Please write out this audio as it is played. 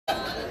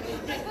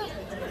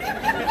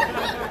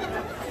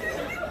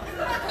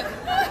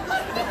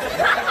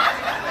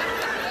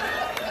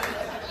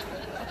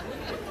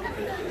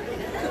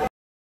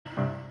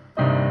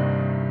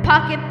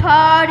Pocket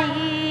party.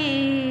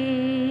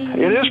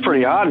 It is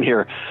pretty hot in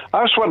here.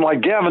 I was sweating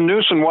like Gavin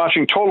Newsom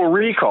watching Total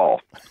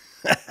Recall.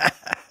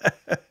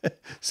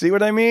 See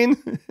what I mean?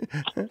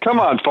 Come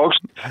on, folks.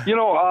 You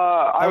know,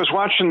 I was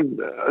watching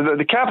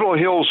the Capitol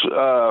Hill's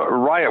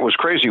riot was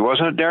crazy,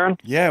 wasn't it, Darren?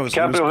 Yeah, it was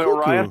Capitol Hill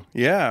riot.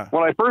 Yeah.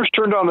 When I first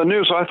turned on the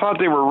news, I thought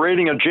they were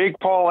raiding a Jake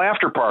Paul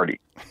after party.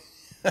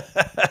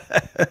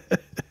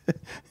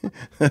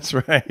 That's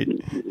right.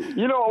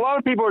 You know, a lot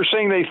of people are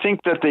saying they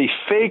think that they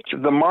faked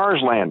the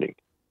Mars landing.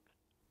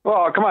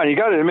 Well, come on, you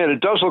got to admit, it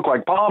does look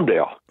like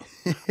Palmdale.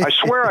 I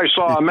swear I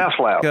saw a meth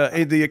lab.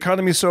 Hey, the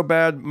economy's so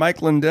bad,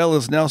 Mike Lindell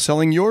is now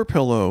selling your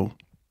pillow.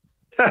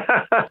 You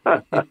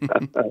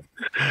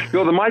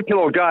know, the My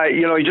Pillow guy,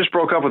 you know, he just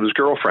broke up with his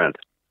girlfriend.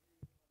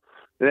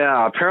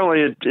 Yeah, apparently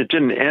it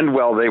didn't end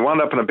well. They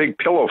wound up in a big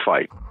pillow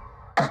fight.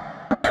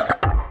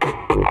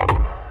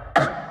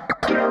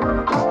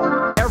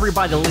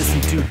 Everybody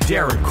listen to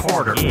Darren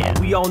Carter. Yeah.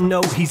 We all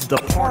know he's the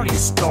party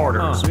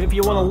starter. So if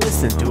you want to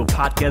listen to a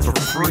podcast for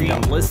free,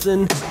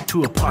 listen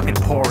to a Pocket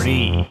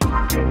Party.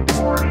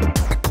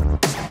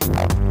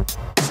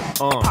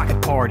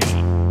 Pocket Party.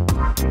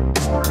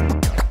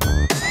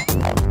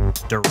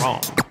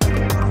 Darren.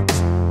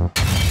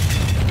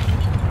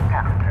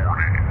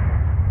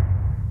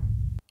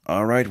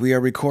 All right, we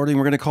are recording.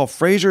 We're going to call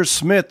Frazer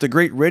Smith, the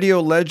great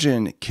radio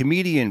legend,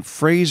 comedian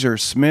Frazer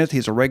Smith.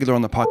 He's a regular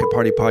on the Pocket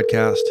Party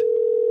podcast.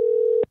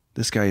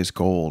 This guy is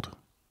gold.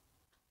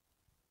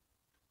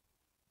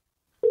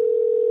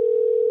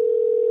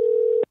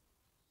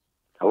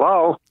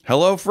 Hello?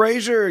 Hello,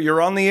 Frazer.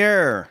 You're on the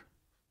air.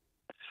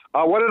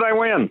 What did I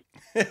win?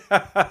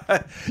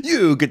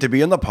 You get to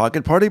be on the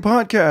Pocket Party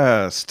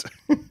podcast.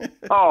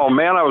 Oh,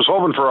 man, I was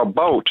hoping for a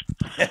boat.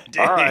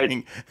 All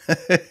right.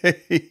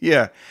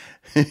 Yeah.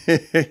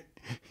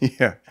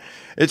 Yeah.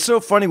 It's so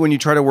funny when you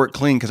try to work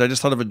clean because I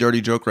just thought of a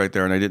dirty joke right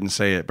there and I didn't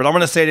say it. But I'm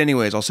going to say it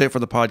anyways. I'll say it for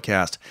the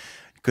podcast.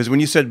 Because when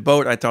you said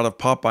boat, I thought of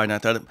Popeye and I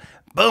thought,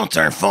 boats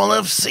are full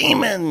of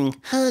semen.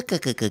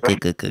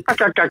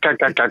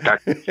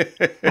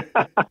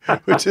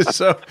 Which is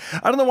so,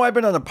 I don't know why I've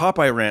been on a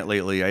Popeye rant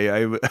lately.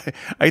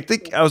 I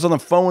think I was on the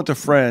phone with a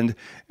friend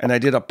and I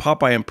did a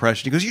Popeye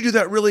impression. He goes, you do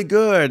that really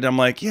good. And I'm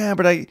like, yeah,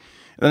 but and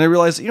then I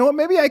realized, you know what,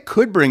 maybe I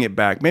could bring it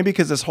back. Maybe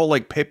because this whole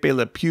like Pepe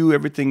Le Pew,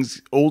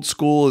 everything's old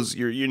school, is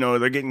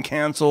they're getting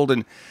canceled.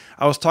 And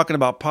I was talking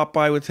about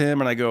Popeye with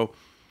him and I go,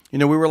 you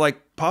know, we were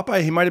like,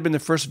 Popeye, he might have been the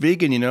first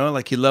vegan, you know,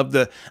 like he loved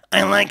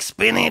I like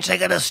spinach, I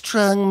got a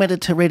strong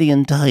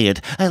Mediterranean diet,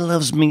 I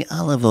loves me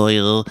olive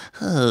oil.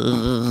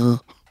 Oh.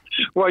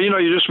 Well, you know,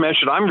 you just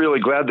mentioned, I'm really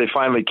glad they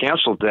finally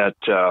canceled that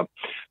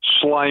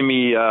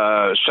slimy,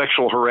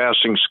 sexual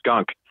harassing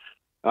skunk.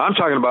 I'm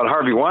talking about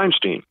Harvey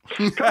Weinstein.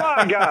 Come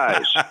on,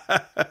 guys.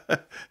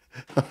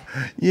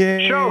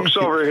 Yeah. Jokes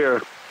over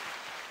here.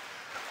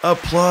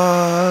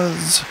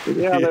 Applause.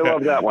 Yeah, they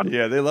love that one.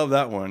 Yeah, they love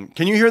that one.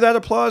 Can you hear that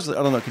applause? I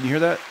don't know. Can you hear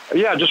that?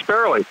 Yeah, just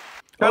barely.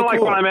 Kind of like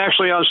cool. when I'm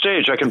actually on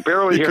stage. I can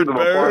barely hear them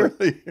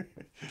applauding.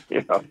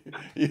 Yeah.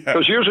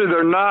 Because usually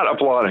they're not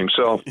applauding.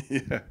 So.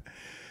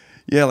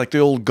 Yeah, like the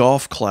old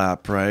golf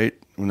clap, right?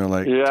 When they're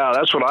like. Yeah,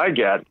 that's what I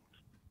get.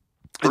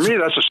 For me,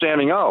 that's a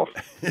standing O.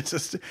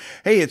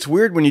 Hey, it's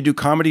weird when you do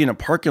comedy in a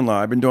parking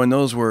lot. I've been doing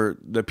those where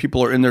the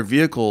people are in their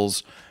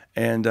vehicles.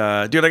 And,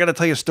 dude, I got to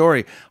tell you a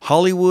story.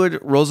 Hollywood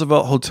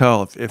Roosevelt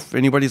Hotel, if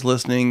anybody's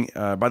listening,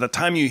 by the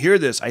time you hear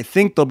this, I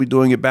think they'll be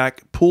doing it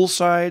back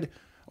poolside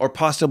or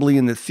possibly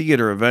in the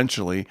theater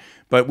eventually.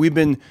 But we've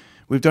done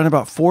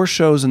about 4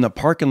 shows in the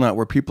parking lot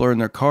where people are in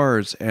their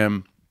cars.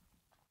 And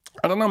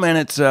I don't know, man,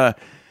 it's,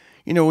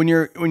 you know, when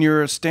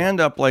you're a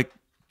stand-up, like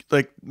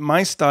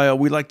my style,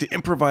 we like to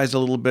improvise a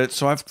little bit.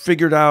 So I've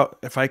figured out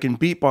if I can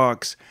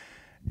beatbox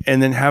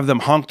and then have them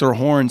honk their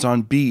horns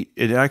on beat,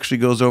 it actually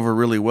goes over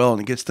really well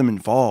and it gets them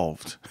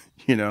involved,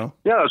 you know?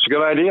 Yeah, that's a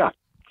good idea.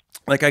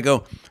 Like I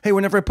go, hey,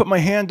 whenever I put my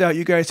hand out,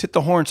 you guys hit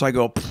the horn. So I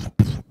go,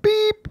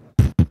 beep,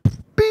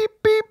 beep,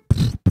 beep,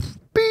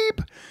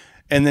 beep.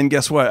 And then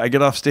guess what? I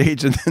get off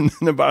stage and then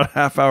about a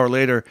half hour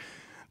later,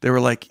 they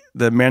were like,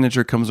 the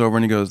manager comes over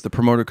and he goes, the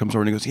promoter comes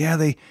over and he goes, yeah,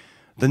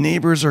 the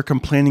neighbors are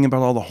complaining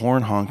about all the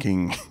horn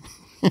honking.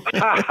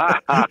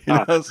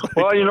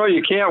 Well, you know,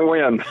 you can't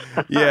win.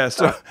 Yeah,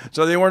 so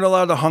they weren't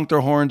allowed to honk their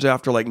horns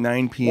after like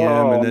 9 p.m.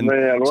 Oh, and then,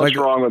 man, what's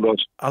wrong with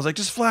those? I was like,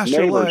 just flash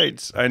your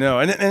lights. I know.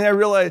 And I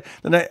realized,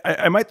 and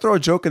I might throw a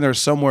joke in there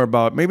somewhere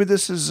about, maybe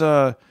this is,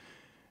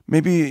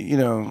 maybe, you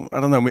know,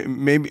 I don't know,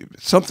 maybe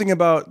something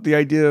about the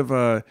idea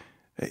of,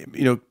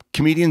 you know,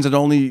 comedians that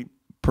only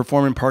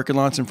perform in parking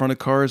lots in front of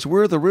cars.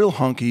 We're the real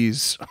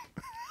honkies.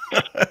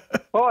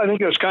 Well, I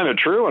think that's kind of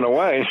true in a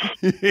way.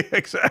 Yeah,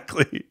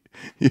 exactly.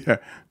 Yeah.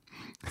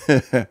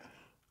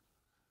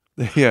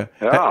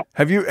 Yeah.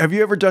 Have you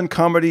ever done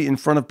comedy in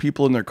front of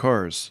people in their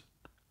cars?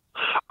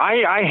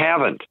 I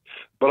haven't,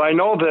 but I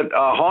know that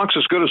honk's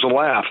as good as a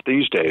laugh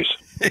these days.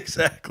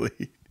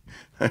 Exactly.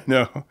 I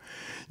know.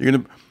 You're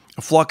gonna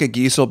a flock of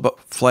geese will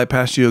fly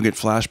past you. You'll get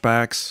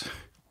flashbacks.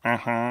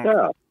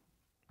 Yeah.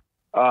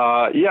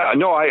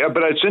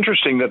 But it's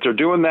interesting that they're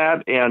doing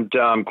that, and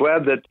I'm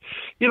glad that,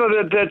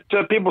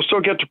 that people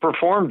still get to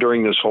perform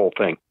during this whole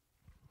thing.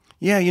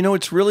 Yeah,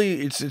 it's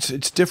really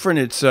it's different.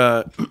 It's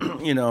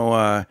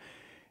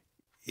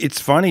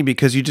it's funny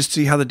because you just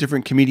see how the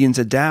different comedians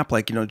adapt.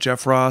 Like,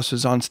 Jeff Ross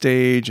is on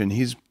stage and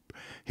he's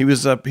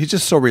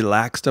just so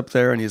relaxed up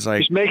there, and he's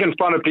making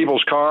fun of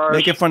people's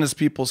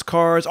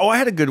cars. Oh, I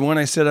had a good one.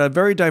 I said a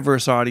very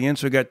diverse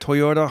audience. We got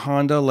Toyota,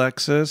 Honda,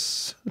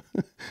 Lexus.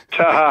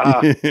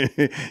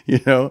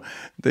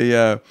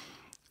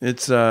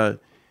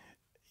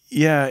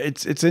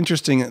 It's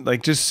interesting.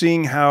 Like, just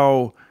seeing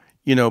how,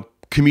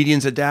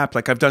 comedians adapt.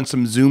 Like, I've done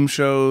some Zoom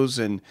shows,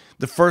 and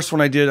the first one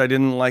I did, I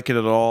didn't like it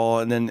at all.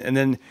 And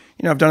then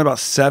I've done about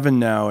 7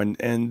 now,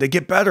 and they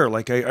get better.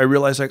 Like, I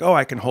realized, like, oh,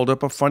 I can hold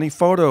up a funny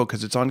photo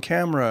because it's on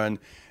camera and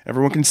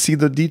everyone can see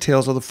the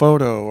details of the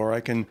photo, or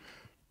I can,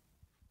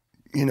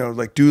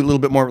 like, do a little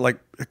bit more, like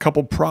a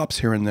couple props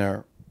here and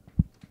there.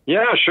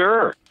 Yeah,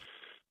 sure.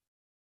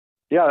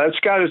 Yeah, that's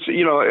got its,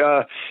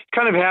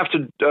 kind of have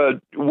to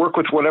work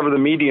with whatever the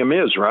medium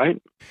is,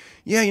 right?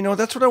 Yeah,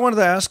 that's what I wanted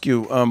to ask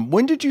you.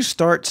 When did you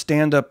start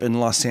stand-up in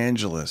Los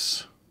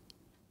Angeles?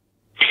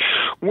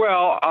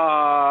 Well,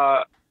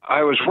 I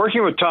was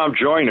working with Tom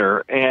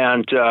Joyner,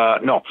 and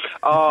no.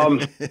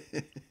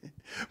 Wait.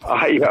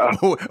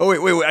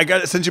 I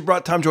got it. Since you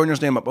brought Tom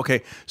Joyner's name up.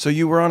 Okay, so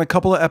you were on a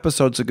couple of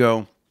episodes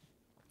ago,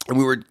 and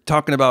we were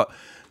talking about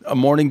a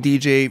morning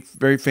DJ,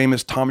 very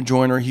famous Tom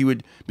Joyner. He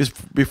would,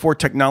 before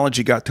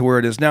technology got to where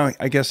it is now,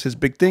 I guess his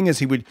big thing is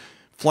he would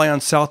fly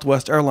on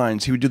Southwest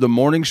Airlines. He would do the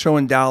morning show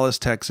in Dallas,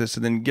 Texas,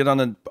 and then get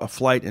on a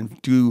flight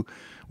and do,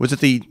 was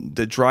it the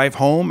drive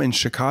home in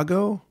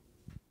Chicago?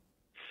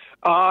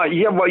 I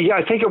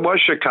think it was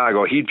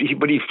Chicago.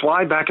 But he'd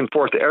fly back and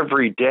forth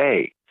every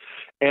day.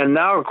 And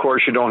now, of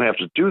course, you don't have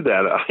to do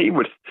that. He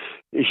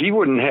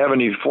wouldn't have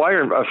any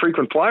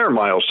frequent flyer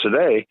miles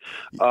today.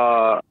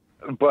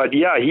 But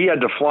yeah, he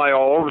had to fly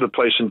all over the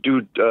place and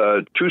do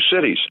 2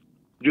 cities.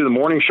 Do the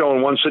morning show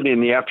in one city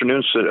and the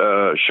afternoon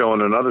show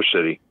in another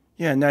city.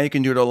 Yeah, now you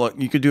can do it all.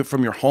 You could do it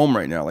from your home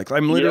right now. Like,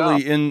 I'm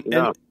literally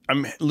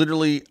I'm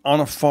literally on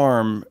a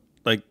farm,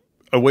 like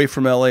away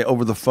from LA,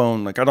 over the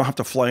phone. Like, I don't have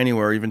to fly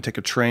anywhere, or even take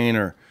a train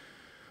or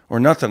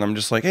nothing. I'm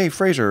just like, hey,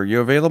 Frazer, are you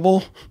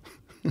available?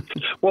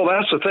 Well,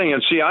 that's the thing.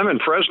 And see, I'm in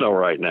Fresno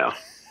right now.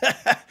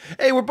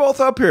 Hey, we're both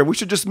up here. We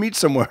should just meet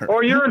somewhere.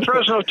 Oh, you're in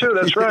Fresno too.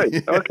 That's right.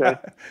 Yeah. Okay.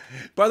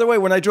 By the way,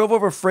 when I drove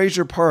over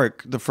Fraser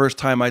Park the first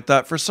time, I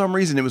thought for some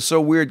reason it was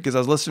so weird because I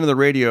was listening to the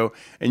radio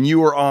and you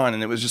were on,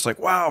 and it was just like,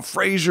 wow,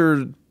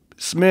 Frazer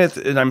Smith,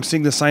 and I'm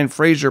seeing the sign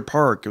Fraser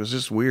Park. It was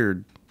just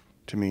weird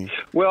to me.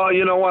 Well,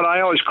 you know what?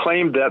 I always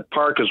claimed that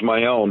park as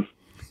my own.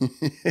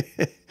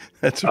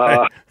 That's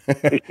right.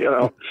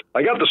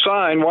 I got the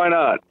sign. Why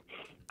not?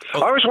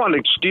 I always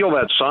wanted to steal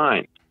that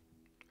sign.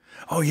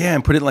 Oh yeah,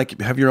 and put it like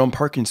have your own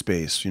parking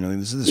space.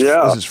 This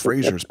is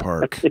Frazer's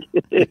Park.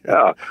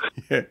 Yeah.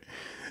 Yeah.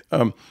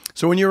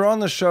 So when you were on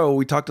the show,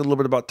 we talked a little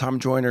bit about Tom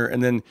Joyner,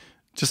 and then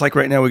just like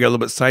right now, we got a little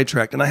bit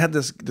sidetracked. And I had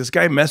this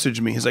guy message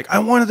me. He's like, "I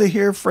wanted to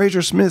hear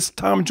Frazer Smith's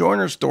Tom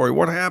Joyner story.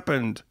 What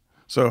happened?"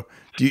 So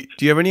do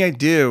you have any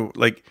idea?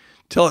 Like,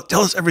 tell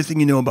us everything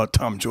you know about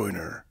Tom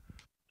Joyner.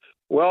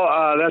 Well,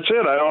 that's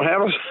it. I don't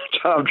have a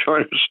Tom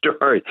Joyner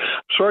story.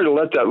 Sorry to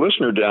let that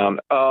listener down.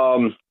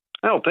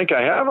 I don't think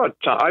I have a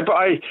Tom.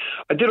 I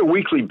did a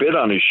weekly bit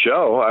on his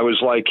show. I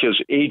was like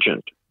his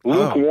agent.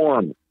 Luke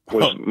Warm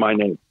was my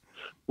name.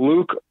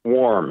 Luke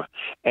Warm.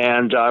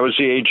 And I was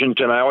the agent,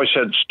 and I always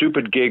had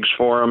stupid gigs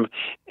for him,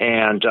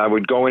 and I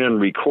would go in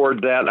and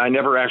record that. I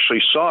never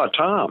actually saw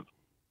Tom.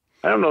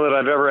 I don't know that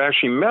I've ever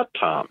actually met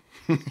Tom.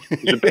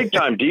 He's a big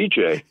time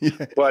DJ,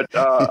 but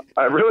I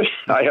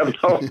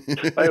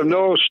have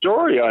no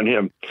story on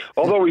him.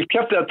 Although we've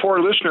kept that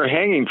poor listener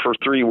hanging for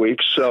 3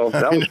 weeks, so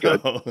that was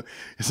good.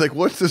 It's like,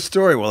 what's the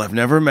story? Well, I've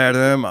never met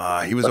him.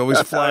 He was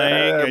always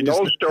flying.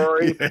 No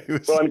story.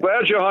 Well, I'm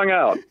glad you hung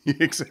out.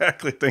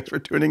 Exactly. Thanks for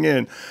tuning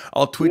in.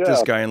 I'll tweet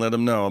this guy and let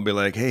him know. I'll be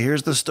like, hey,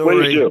 here's the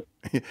story. Please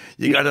do.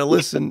 You got to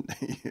listen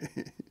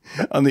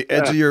on the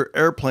edge of your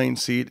airplane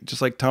seat,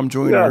 just like Tom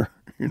Joyner.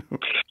 Yeah.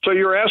 So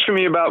you were asking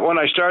me about when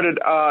I started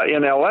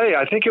in L.A.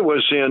 I think it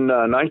was in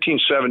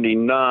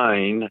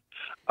 1979.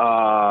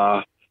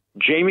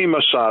 Jamie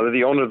Masada,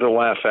 the owner of the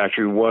Laugh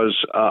Factory, was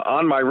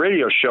on my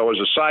radio show as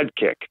a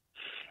sidekick.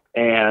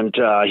 And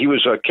he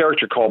was a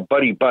character called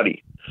Buddy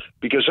Buddy,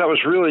 because that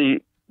was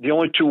really the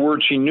only 2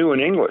 words he knew in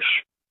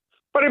English.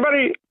 Buddy,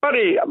 buddy,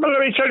 buddy, let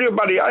me tell you,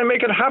 buddy, I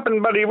make it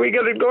happen, buddy. We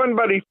get it going,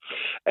 buddy.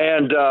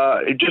 And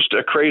just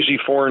a crazy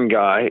foreign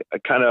guy, a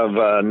kind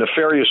of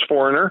nefarious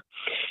foreigner.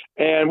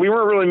 And we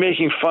weren't really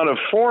making fun of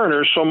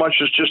foreigners so much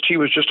as just he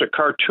was just a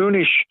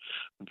cartoonish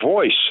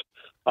voice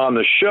on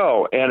the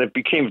show. And it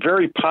became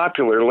very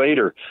popular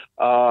later.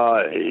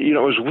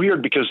 It was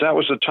weird because that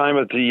was the time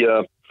of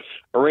the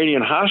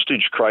Iranian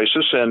hostage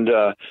crisis, and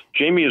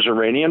Jamie is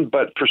Iranian,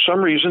 but for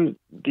some reason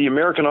the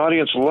American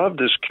audience loved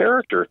this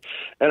character,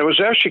 and it was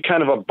actually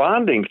kind of a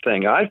bonding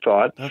thing. I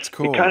thought that's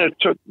cool. It kind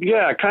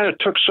of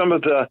took some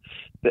of the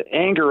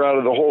anger out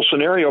of the whole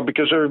scenario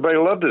because everybody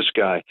loved this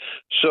guy.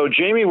 So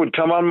Jamie would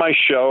come on my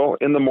show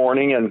in the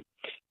morning, and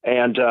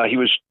he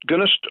was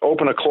going to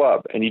open a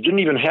club, and he didn't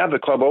even have the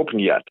club open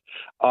yet.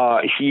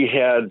 He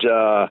had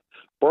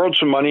borrowed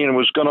some money and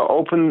was going to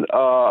open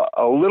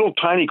a little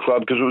tiny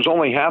club because it was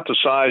only half the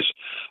size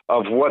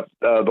of what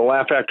the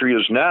Laugh Factory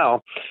is now.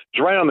 It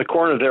was right on the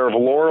corner there of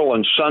Laurel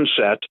and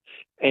Sunset.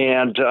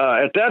 And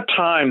at that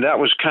time, that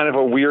was kind of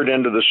a weird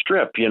end of the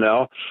strip, you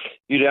know.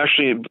 You'd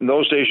actually, in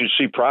those days, you'd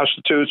see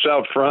prostitutes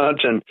out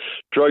front and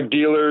drug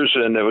dealers,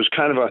 and it was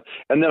kind of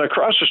and then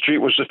across the street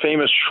was the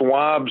famous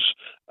Schwab's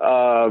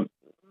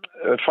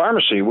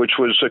pharmacy, which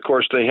was, of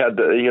course, they had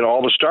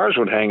all the stars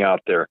would hang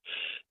out there.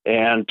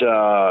 And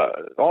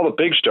all the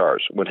big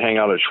stars would hang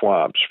out at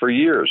Schwab's for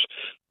years.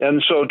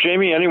 And so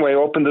Jamie, anyway,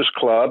 opened this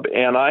club,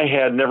 and I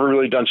had never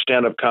really done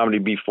stand-up comedy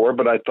before,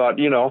 but I thought,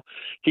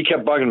 he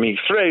kept bugging me,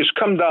 Fraze,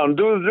 come down,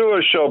 do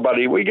a show,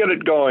 buddy. We get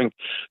it going.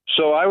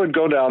 So I would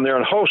go down there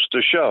and host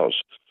the shows.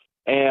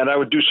 And I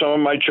would do some of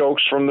my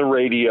jokes from the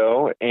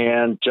radio,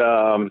 and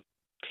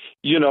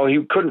he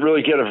couldn't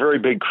really get a very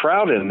big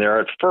crowd in there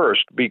at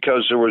first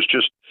because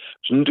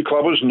the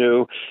club was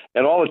new,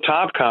 and all the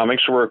top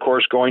comics were, of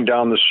course, going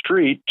down the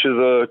street to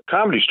the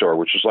Comedy Store,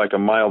 which is like a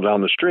mile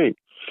down the street.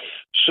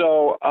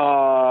 So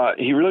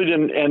he really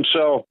didn't, and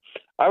so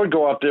I would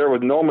go out there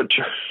with no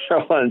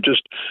material and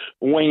just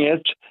wing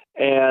it,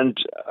 and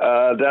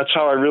that's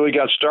how I really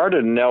got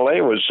started in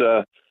L.A.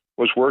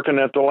 was working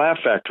at the Laugh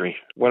Factory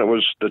when it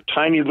was the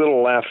tiny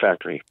little Laugh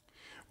Factory.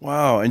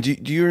 Wow. And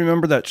do you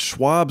remember that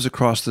Schwab's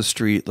across the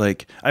street?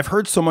 Like, I've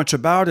heard so much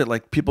about it.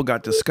 Like, people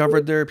got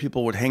discovered there.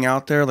 People would hang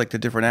out there, like the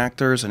different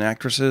actors and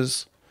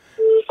actresses.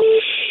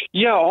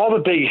 Yeah, all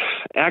the big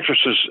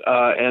actresses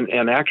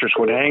and actors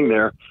would hang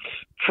there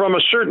from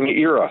a certain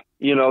era.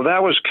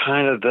 That was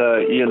kind of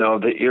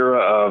the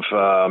era of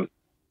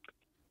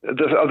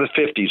the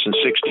 50s and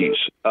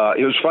 60s.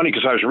 It was funny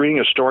because I was reading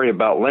a story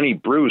about Lenny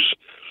Bruce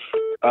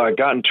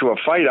got into a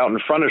fight out in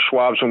front of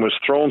Schwab's and was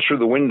thrown through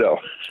the window.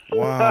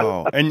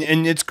 Wow. And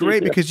it's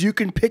great because you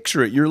can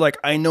picture it. You're like,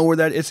 I know where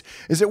that is.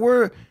 Is it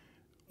where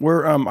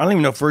I don't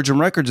even know if Virgin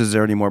Records is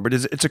there anymore, but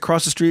it's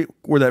across the street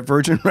where that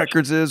Virgin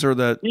Records is, or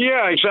that?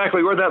 Yeah,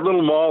 exactly. Where that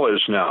little mall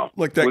is now.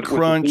 Like that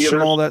Crunch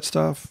and all that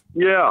stuff?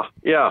 Yeah.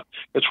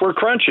 It's where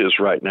Crunch is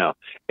right now.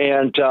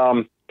 And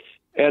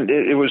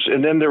it was,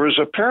 and then there's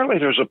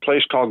a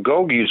place called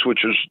Gogie's,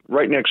 which was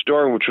right next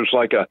door, which was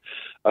like a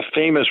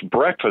famous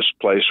breakfast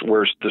place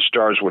where the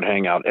stars would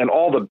hang out, and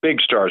all the big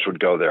stars would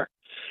go there.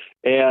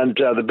 And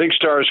the big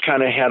stars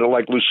kind of had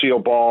like Lucille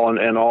Ball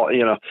and all,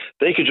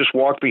 they could just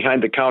walk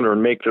behind the counter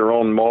and make their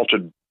own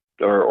malted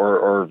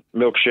or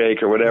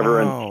milkshake or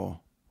whatever.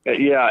 Wow.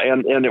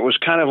 And and it was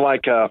kind of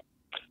like a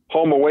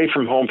home away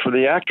from home for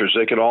the actors.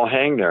 They could all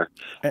hang there.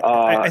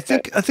 I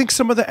think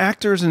some of the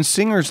actors and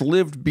singers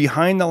lived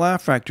behind the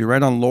Laugh Factory,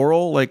 right on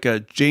Laurel, like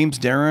James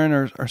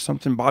Darren or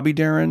something, Bobby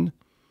Darren.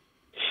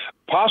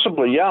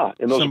 Possibly, yeah,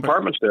 in those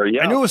apartments there,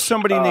 yeah. I knew it was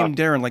somebody named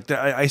Darren. Like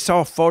I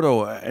saw a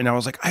photo, and I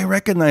was like, I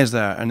recognize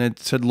that, and it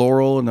said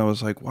Laurel, and I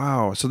was like,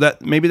 wow. So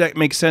that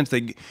makes sense.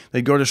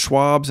 They go to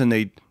Schwab's and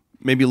they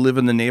maybe live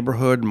in the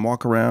neighborhood and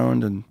walk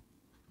around. And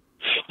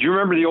do you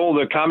remember the old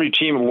comedy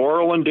team,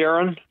 Laurel and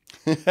Darren?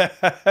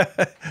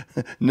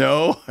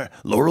 No,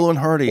 Laurel and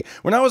Hardy.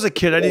 When I was a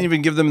kid, I didn't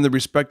even give them the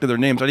respect of their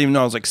names. I didn't even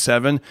know I was like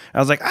 7. I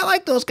was like, I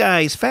like those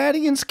guys,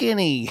 fatty and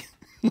skinny.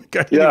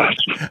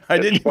 I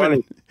didn't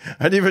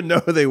even know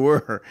who they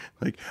were.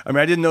 Like,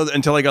 I didn't know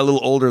until I got a little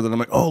older that I'm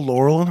like, oh,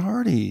 Laurel and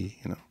Hardy,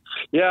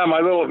 Yeah,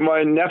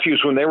 my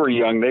nephews, when they were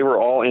young, they were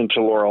all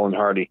into Laurel and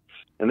Hardy,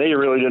 and they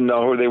really didn't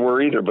know who they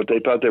were either, but they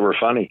thought they were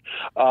funny.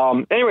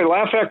 Anyway,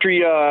 Laugh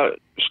Factory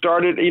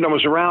started,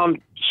 was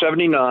around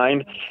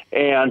 79,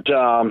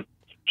 and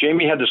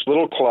Jamie had this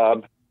little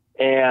club,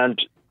 and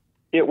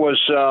it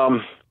was,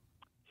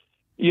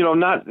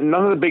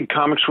 none of the big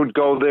comics would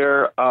go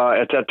there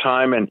at that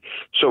time, and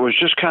so it was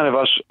just kind of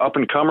us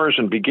up-and-comers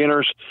and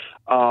beginners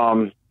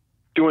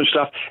doing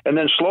stuff. And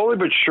then slowly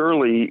but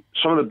surely,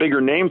 some of the bigger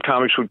name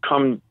comics would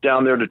come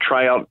down there to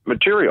try out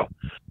material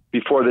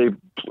before they,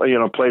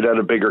 played at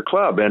a bigger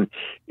club. And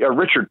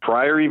Richard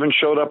Pryor even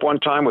showed up one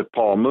time with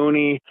Paul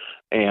Mooney,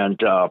 and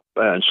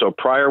so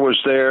Pryor was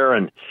there,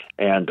 and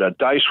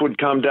Dice would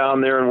come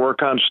down there and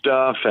work on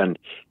stuff, and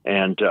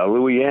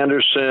Louis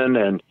Anderson,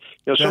 and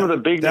some of the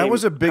big. That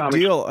was a big comics.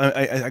 Deal.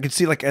 I could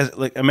see like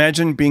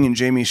imagine being in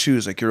Jamie's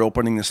shoes, like you're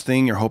opening this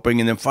thing, you're hoping,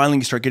 and then finally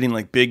you start getting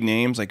like big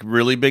names, like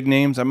really big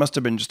names. That must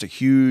have been just a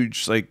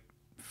huge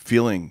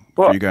feeling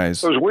for you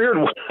guys. It was weird,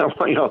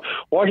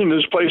 walking to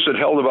this place that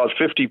held about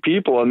 50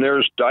 people, and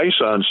there's Dice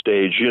on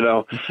stage.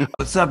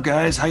 What's up,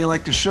 guys? How you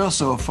like the show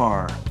so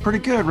far? Pretty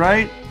good,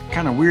 right?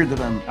 Kind of weird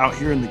that I'm out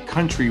here in the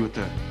country with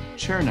the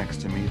chair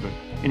next to me, but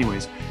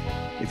anyways,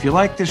 if you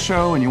like this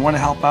show and you want to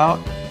help out,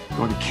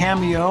 Go to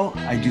Cameo.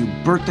 I do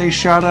birthday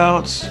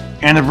shout-outs,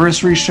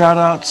 anniversary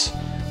shout-outs,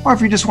 or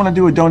if you just want to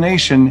do a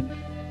donation,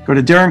 go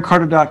to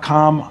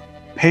darrencarter.com,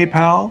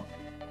 PayPal,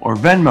 or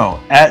Venmo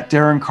at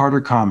Darren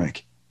Carter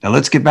Comic. Now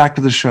let's get back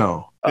to the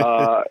show.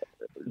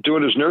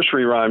 Doing his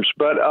nursery rhymes.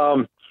 But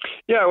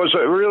yeah, it was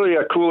really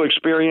a cool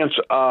experience.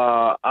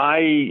 I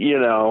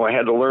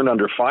had to learn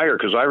under fire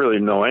because I really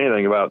didn't know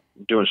anything about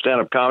doing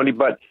stand-up comedy,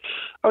 but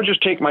I would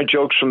just take my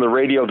jokes from the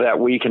radio that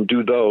week and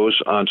do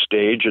those on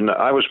stage. And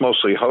I was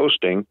mostly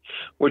hosting,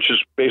 which is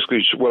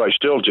basically what I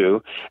still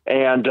do.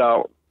 And,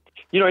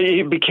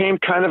 it became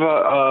kind of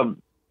a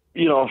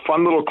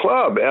fun little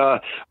club.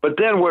 But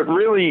then what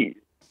really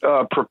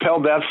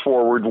propelled that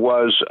forward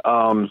was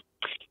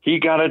he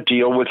got a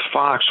deal with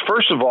Fox.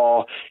 First of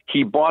all,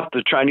 he bought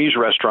the Chinese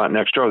restaurant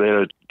next door. They had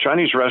a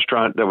Chinese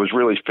restaurant that was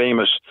really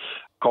famous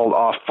called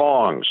Off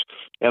Fong's.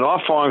 And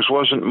Off Fong's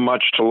wasn't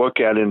much to look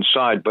at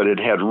inside, but it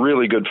had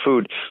really good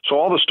food. So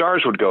all the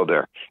stars would go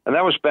there. And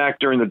that was back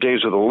during the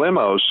days of the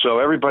limos. So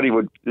everybody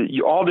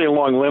all day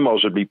long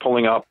limos would be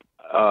pulling up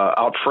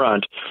out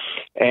front.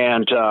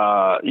 And,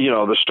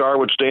 the star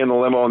would stay in the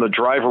limo and the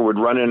driver would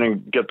run in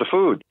and get the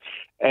food.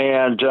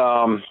 And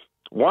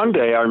one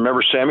day I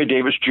remember Sammy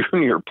Davis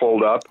Jr.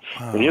 pulled up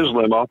in his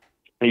limo.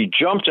 And he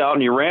jumped out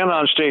and he ran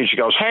on stage. He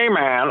goes, "Hey,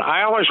 man,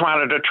 I always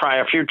wanted to try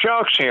a few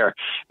jokes here."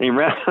 And he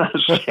ran on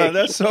stage.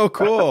 That's so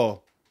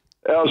cool.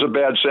 That was a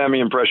bad Sammy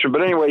impression.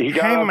 But anyway, he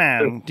got Hey, up.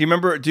 man. Do you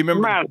remember?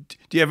 Man.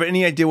 Do you have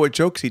any idea what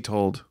jokes he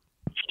told?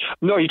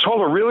 No, he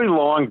told a really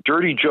long,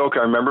 dirty joke,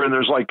 I remember, and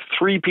there's like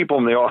 3 people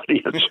in the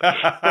audience.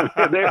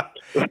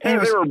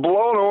 they were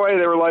blown away.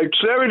 They were like,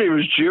 "Sammy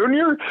Davis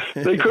Jr.?"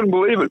 They couldn't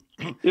believe it.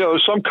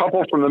 Some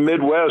couple from the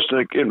Midwest,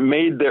 and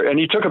and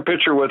he took a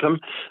picture with him.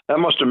 That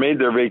must have made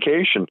their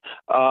vacation.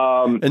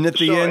 And at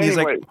the end, he's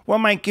like, "Well,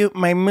 my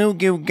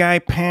Mugu Guy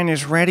pan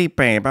is ready,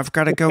 babe. I've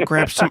got to go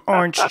grab some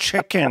orange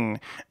chicken.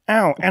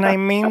 Oh, and I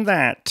mean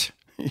that."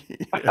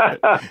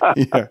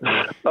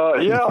 Well,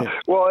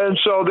 and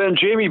so then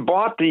Jamie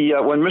bought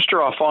when Mr.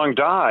 Offong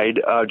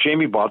died,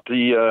 Jamie bought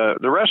the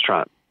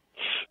restaurant.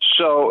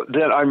 So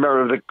then I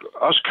remember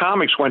us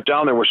comics went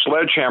down there with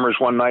sledgehammers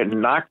one night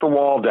and knocked the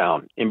wall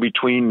down in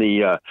between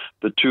the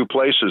 2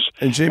 places.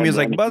 And Jamie's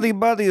like, buddy,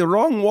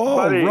 wrong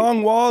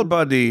wall,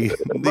 buddy.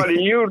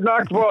 Buddy, you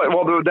knocked the wall.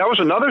 Well, that was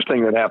another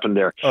thing that happened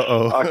there.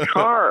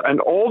 An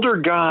older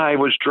guy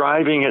was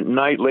driving at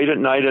night, late at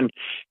night, and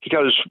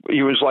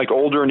he was like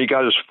older, and he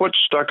got his foot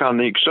stuck on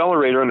the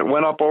accelerator, and it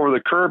went up over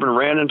the curb and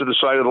ran into the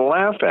side of the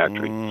Laugh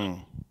Factory.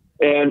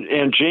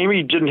 And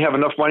Jamie didn't have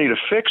enough money to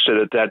fix it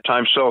at that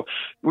time, so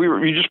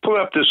we just put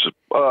up this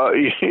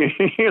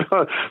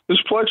this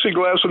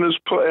plexiglass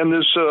and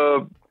this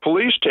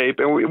police tape,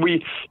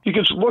 and you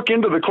could look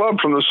into the club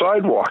from the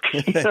sidewalk.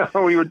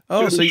 We would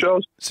do the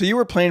shows. So you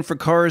were playing for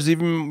cars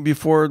even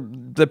before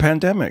the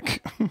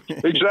pandemic.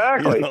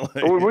 Exactly.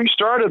 We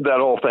started that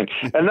whole thing,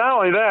 and not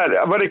only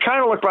that, but it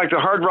kind of looked like the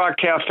Hard Rock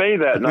Cafe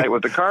that night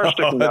with the car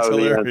sticking out of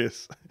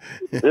hilarious.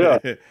 The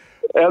end. Yeah.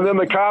 And then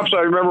the cops,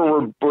 I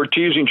remember, were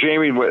teasing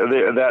Jamie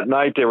that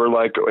night. They were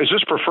like, "Is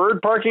this preferred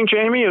parking,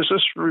 Jamie? Is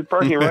this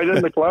parking right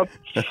in the club?"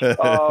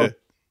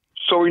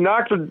 So we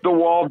knocked the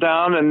wall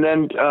down, and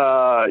then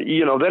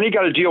then he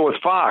got a deal with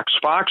Fox.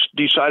 Fox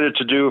decided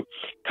to do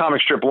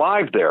Comic Strip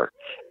Live there,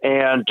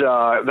 and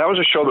that was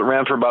a show that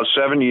ran for about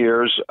 7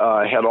 years.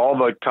 Had all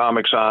the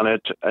comics on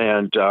it,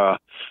 and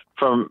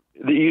from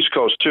the East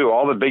Coast too.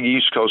 All the big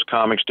East Coast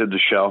comics did the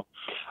show.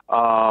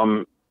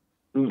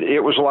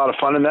 It was a lot of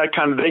fun, and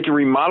they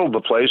remodeled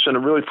the place, and it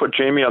really put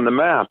Jamie on the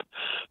map.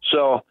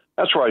 So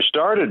that's where I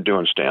started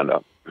doing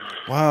stand-up.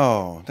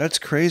 Wow, that's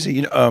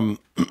crazy.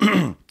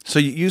 So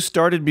you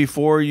started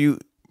before you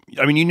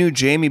knew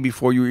Jamie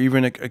before you were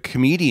even a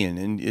comedian,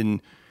 and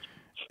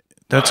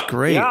that's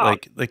great. Yeah.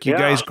 Like you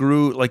guys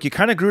grew, like you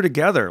kind of grew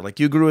together. Like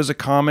you grew as a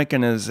comic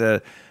and as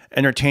a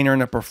entertainer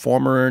and a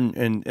performer,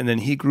 and then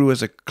he grew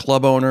as a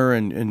club owner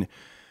and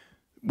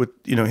with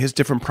his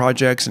different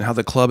projects and how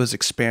the club has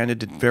expanded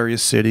to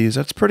various cities.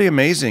 That's pretty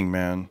amazing,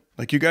 man.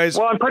 Like you guys.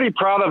 Well, I'm pretty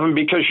proud of him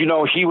because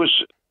he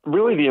was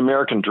really the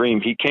American dream.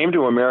 He came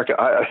to America.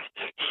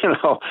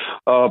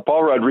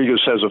 Paul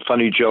Rodriguez has a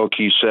funny joke.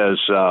 He says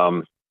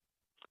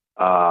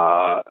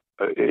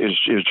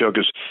his joke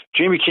is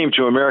Jamie came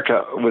to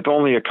America with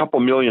only a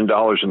couple $1 million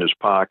in his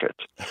pocket.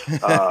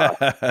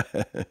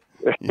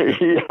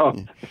 He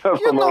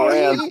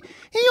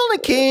only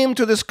came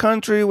to this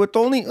country with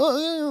only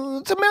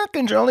it's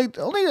American, only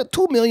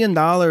 $2 million.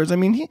 I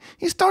mean,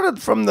 he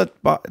started from the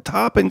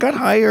top and got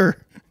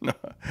higher.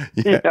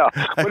 Yeah,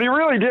 but he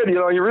really did. He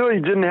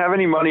really didn't have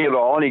any money at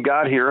all, and he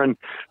got here and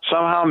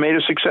somehow made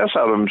a success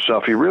out of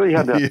himself. He really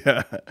had to.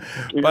 Yeah.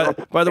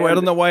 By the way, I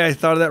don't know why I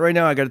thought of that right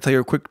now. I got to tell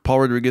you a quick Paul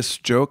Rodriguez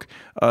joke.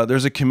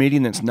 There's a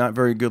comedian that's not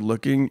very good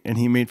looking, and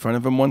he made fun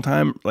of him one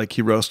time. Like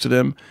he roasted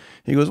him.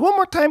 He goes, "One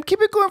more time, keep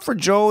it going for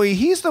Joey.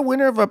 He's the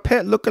winner of a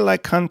pet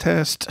lookalike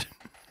contest."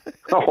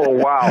 Oh,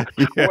 wow.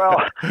 Well,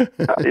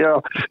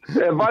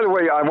 and by the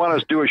way, I want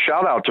to do a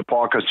shout out to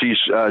Paul because he's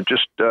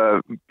just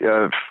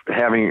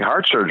having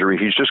heart surgery.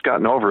 He's just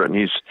gotten over it, and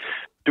he's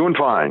doing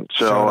fine.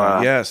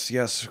 So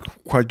yes,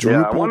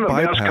 quadruple one of the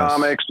bypass. best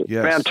comics,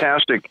 Yes.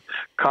 fantastic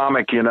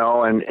comic, and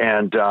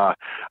a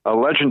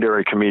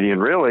legendary comedian,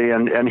 really.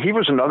 And he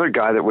was another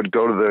guy that would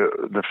go to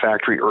the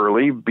factory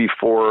early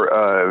before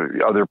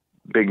other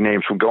big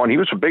names would go. And he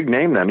was a big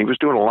name then. He was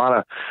doing a lot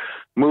of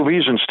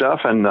movies and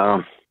stuff,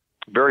 and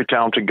very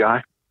talented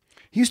guy.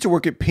 He used to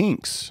work at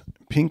Pink's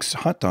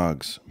Hot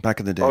Dogs back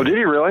in the day. Oh, did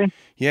he really?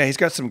 Yeah, he's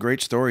got some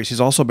great stories. He's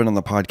also been on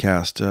the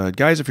podcast.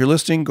 Guys, if you're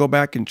listening, go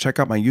back and check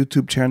out my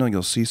YouTube channel.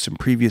 You'll see some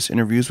previous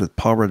interviews with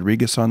Paul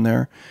Rodriguez on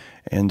there,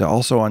 and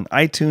also on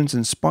iTunes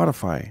and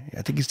Spotify.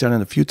 I think he's done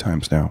it a few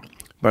times now.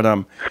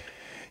 But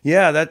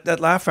yeah, that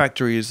Laugh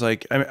Factory is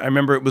like, I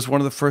remember it was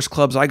one of the first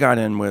clubs I got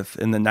in with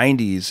in the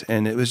 90s,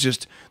 and it was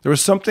just, there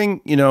was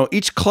something,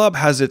 each club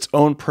has its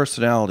own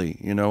personality,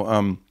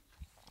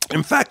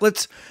 In fact,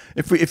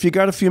 if you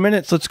got a few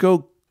minutes, let's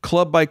go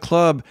club by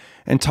club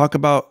and talk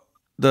about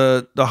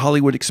the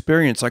Hollywood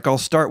experience. Like, I'll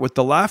start with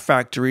the Laugh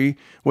Factory.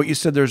 What you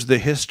said, there's the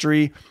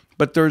history,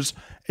 but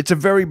it's a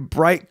very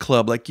bright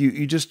club. Like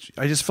I just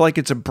feel like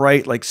it's a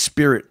bright like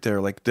spirit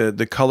there. Like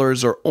the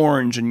colors are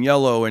orange and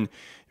yellow, and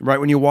right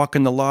when you walk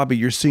in the lobby,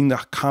 you're seeing the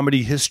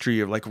comedy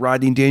history of like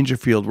Rodney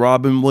Dangerfield,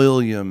 Robin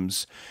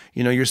Williams.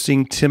 You're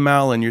seeing Tim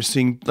Allen. You're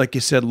seeing, like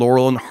you said,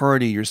 Laurel and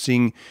Hardy. You're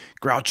seeing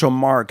Groucho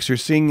Marx. You're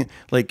seeing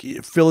like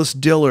Phyllis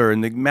Diller,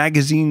 and the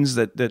magazines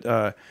that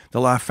the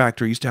Laugh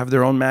Factory used to have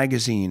their own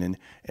magazine,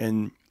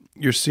 and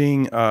you're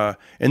seeing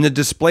in the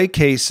display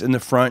case in the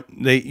front,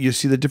 you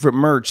see the different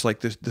merch,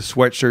 like the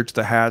sweatshirts,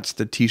 the hats,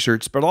 the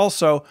t-shirts, but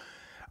also,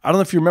 I don't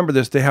know if you remember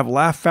this, they have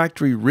Laugh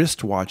Factory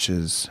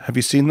wristwatches. Have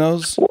you seen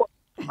those?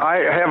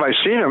 I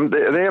seen them.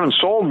 They haven't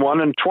sold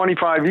one in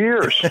 25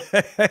 years.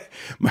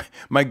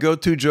 My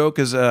go-to joke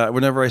is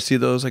whenever I see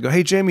those, I go,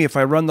 "Hey Jamie, if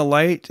I run the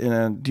light,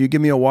 do you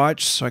give me a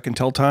watch so I can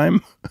tell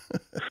time?"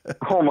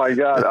 Oh my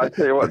God! I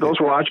tell you what, those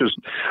watches.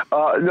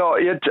 No,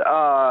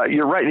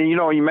 you're right.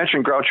 You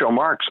mentioned Groucho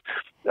Marx.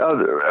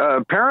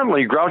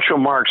 Apparently, Groucho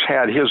Marx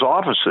had his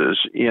offices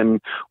in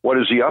what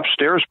is the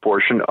upstairs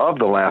portion of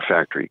the Laugh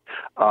Factory.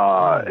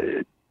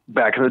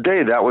 Back in the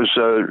day, that was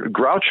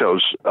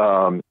Groucho's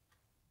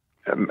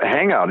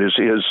hangout, his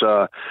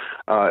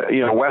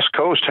West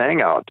Coast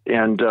hangout,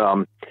 and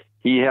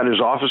he had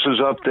his offices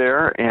up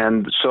there.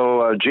 And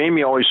so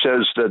Jamie always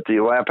says that the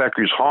Laugh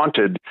Factory is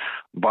haunted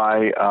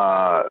by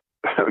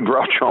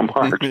Groucho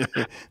Marx.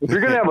 If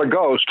you're going to have a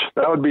ghost,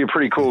 that would be a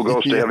pretty cool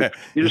ghost to have.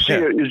 You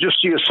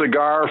just see a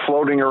cigar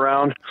floating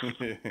around,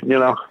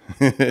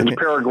 and a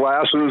pair of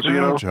glasses.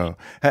 Groucho.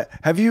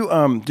 Have you?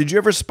 Did you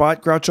ever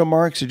spot Groucho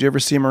Marx? Did you ever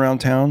see him around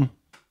town?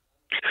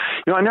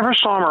 I never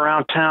saw him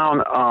around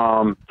town,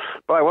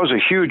 but I was a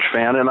huge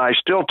fan, and I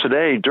still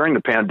today, during the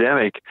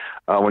pandemic,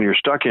 when you're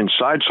stuck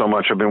inside so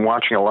much, I've been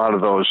watching a lot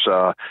of those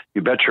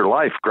You Bet Your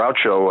Life,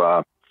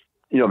 Groucho,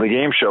 the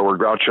game show where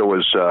Groucho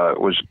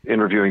was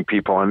interviewing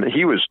people, and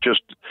he was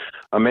just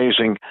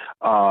amazing,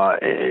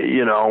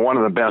 one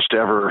of the best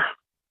ever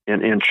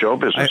in show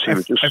business. He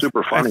was just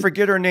super funny. I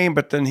forget her name,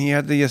 but then he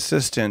had the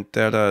assistant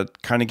that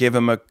kind of gave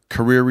him a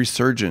career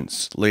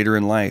resurgence later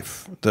in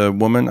life. The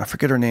woman, I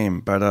forget her name,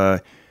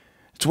 but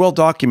it's well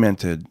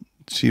documented.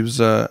 She was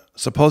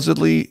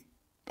supposedly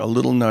a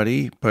little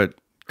nutty, but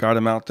got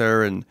him out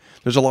there, and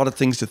there's a lot of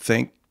things to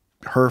thank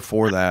her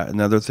for that,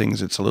 and other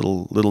things it's a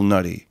little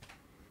nutty.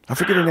 I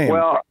forget her name.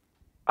 Well,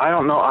 I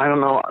don't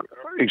know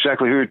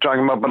exactly who you're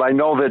talking about, but I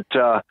know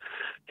that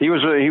he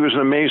was an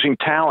amazing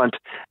talent,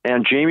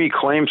 and Jamie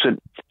claims that,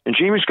 and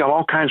Jamie's got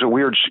all kinds of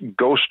weird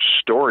ghost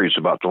stories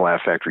about the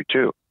Laugh Factory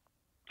too.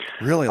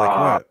 Really, like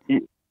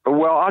what?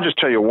 Well, I'll just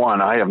tell you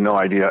one. I have no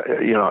idea,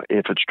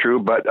 if it's true,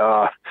 but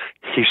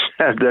he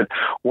said that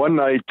one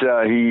night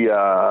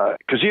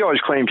because he always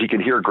claimed he could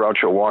hear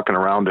Groucho walking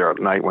around there at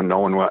night when no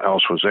one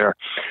else was there.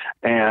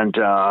 And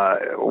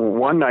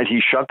one night he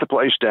shut the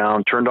place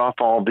down, turned off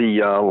all the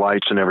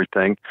lights and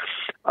everything.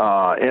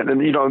 And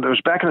it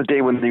was back in the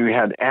day when you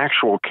had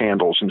actual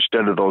candles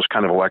instead of those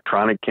kind of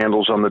electronic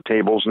candles on the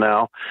tables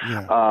now.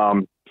 Yeah.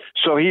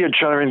 So he had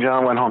shut everything down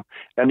and went home.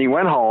 And he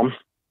went home.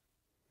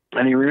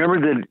 And he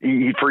remembered that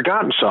he'd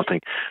forgotten something.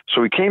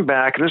 So he came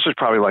back, and this is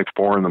probably like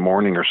 4 a.m.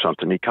 or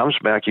something. He comes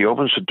back, he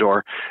opens the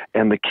door,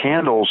 and he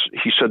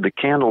said the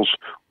candles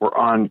were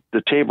on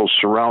the tables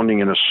surrounding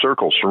in a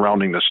circle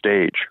surrounding the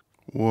stage.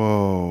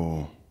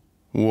 Whoa.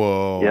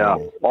 Yeah,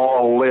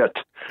 all lit.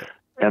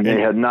 And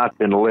they had not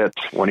been lit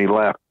when he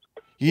left.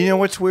 You know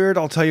what's weird?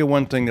 I'll tell you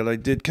one thing that I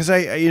did. Because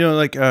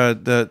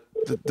the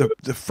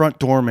front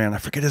door man, I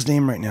forget his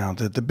name right now,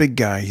 the big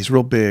guy, he's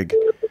real big.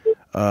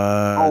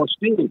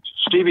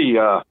 Stevie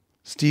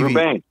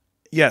Rubain.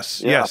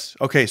 Yes.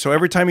 Okay, so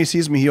every time he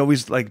sees me, he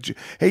always like,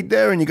 "Hey,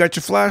 Darren, you got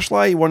your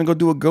flashlight? You want to go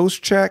do a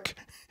ghost check?"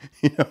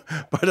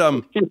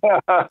 But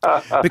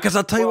because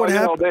I'll tell you what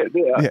happened.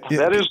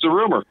 That is the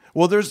rumor.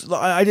 Well, listen.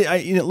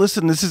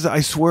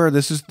 I swear,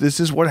 this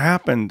is what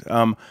happened.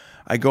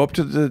 I go up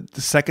to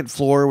the second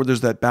floor where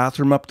there's that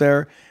bathroom up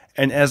there,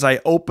 and as I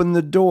open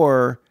the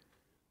door,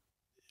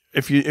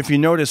 if you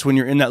notice when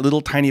you're in that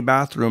little tiny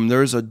bathroom,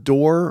 there's a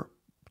door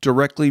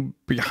directly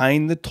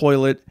behind the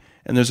toilet,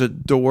 and there's a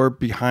door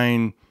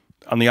behind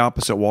on the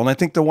opposite wall. And I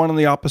think the one on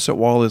the opposite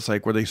wall is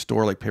like where they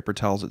store like paper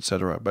towels,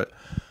 etc. But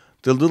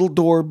the little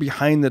door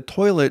behind the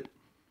toilet,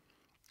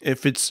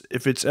 if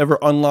it's ever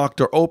unlocked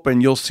or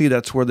open, you'll see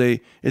that's where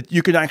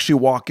you can actually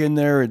walk in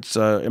there.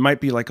 It might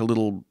be like a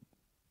little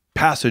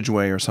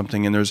passageway or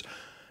something, and there's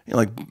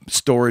like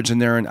storage in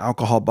there and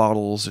alcohol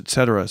bottles,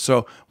 etc.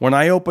 So when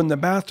I opened the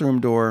bathroom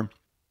door,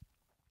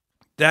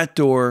 that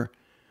door,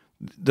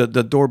 the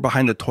door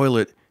behind the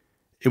toilet,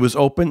 it was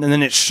open and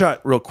then it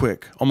shut real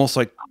quick, almost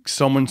like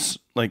someone's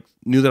like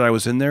knew that I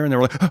was in there, and they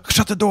were like, oh,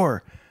 shut the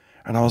door.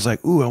 And I was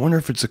like, ooh, I wonder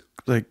if it's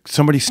like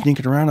somebody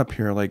sneaking around up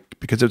here, like,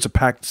 because it's a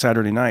packed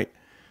Saturday night.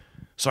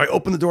 So I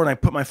opened the door and I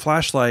put my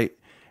flashlight,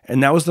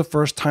 and that was the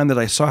first time that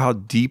I saw how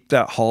deep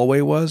that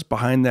hallway was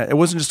behind that. It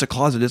wasn't just a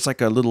closet. It's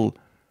like a little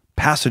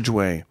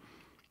passageway.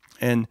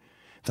 And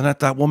then I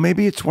thought, well,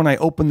 maybe it's when I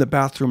opened the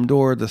bathroom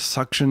door, the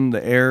suction,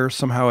 the air,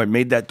 somehow it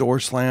made that door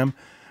slam.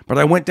 But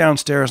I went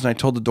downstairs and I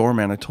told the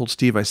doorman, I told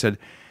Steve, I said,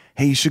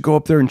 hey, you should go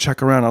up there and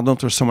check around. I don't know if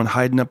there's someone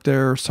hiding up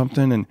there or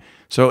something. And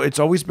so it's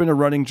always been a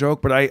running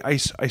joke, but I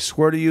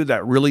swear to you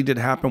that really did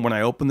happen. When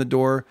I opened the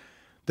door,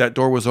 that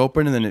door was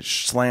open and then it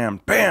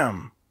slammed.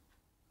 Bam!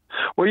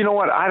 Well, you know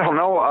what? I don't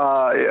know,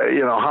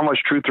 how much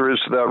truth there is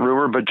to that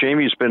rumor, but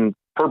Jamie's been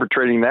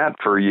perpetrating that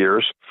for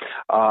years.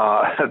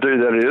 That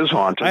it is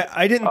haunted.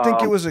 I didn't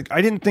think it was.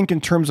 I didn't think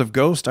in terms of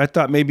ghost. I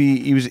thought maybe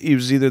he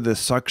was either the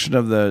suction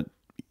of the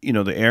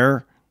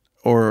air,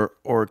 or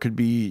it could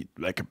be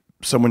like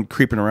someone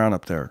creeping around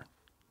up there.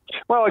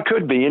 Well, it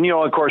could be, and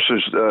of course,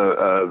 there's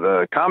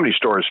the Comedy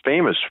Store is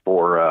famous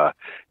for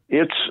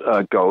its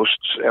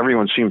ghosts.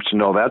 Everyone seems to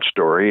know that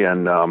story,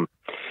 and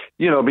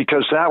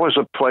because that was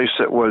a place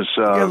that was.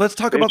 Let's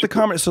talk about the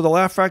Comedy. So the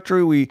Laugh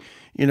Factory,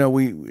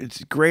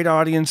 it's great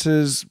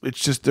audiences. It's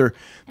just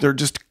they're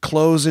just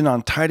closing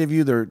on tight of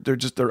you.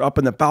 They're up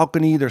in the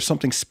balcony. There's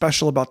something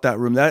special about that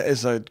room. That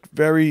is a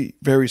very,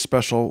 very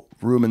special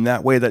room in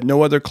that way that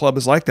no other club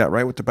is like that,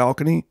 right? With the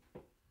balcony.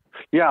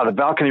 Yeah, the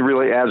balcony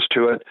really adds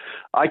to it.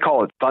 I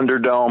call it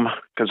Thunderdome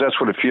because that's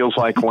what it feels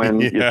like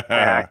when it's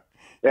packed.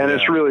 And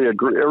it's really a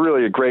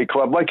great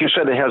club. Like you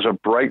said, it has a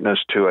brightness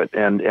to it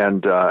and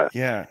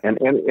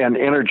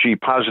energy,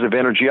 positive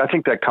energy. I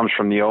think that comes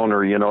from the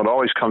owner. It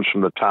always comes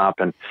from the top.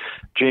 And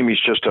Jamie's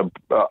just a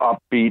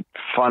upbeat,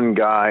 fun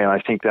guy, and I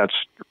think that's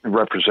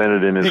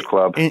represented in his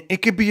club.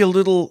 It could be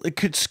it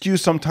could skew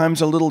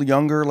sometimes a little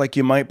younger, like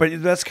you might,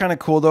 but that's kind of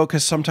cool though,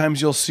 because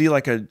sometimes you'll see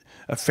like a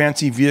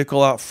fancy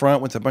vehicle out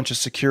front with a bunch of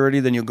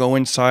security. Then you'll go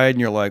inside and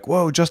you're like,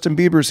 whoa, Justin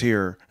Bieber's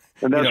here.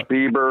 And that's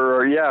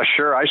Bieber. Yeah,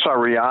 sure. I saw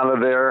Rihanna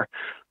there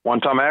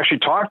one time. I actually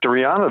talked to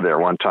Rihanna there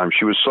one time.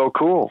 She was so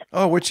cool.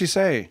 Oh, what'd she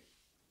say?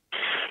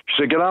 She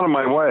said, get out of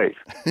my way.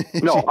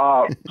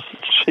 No,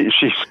 she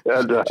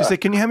said... she said,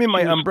 can you hand me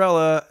my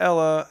umbrella,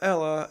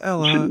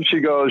 Ella?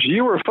 She goes,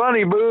 you were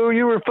funny, boo.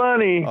 You were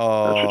funny.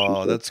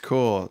 Oh, that's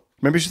cool.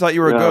 Maybe she thought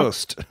you were a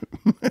ghost.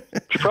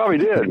 She probably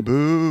did.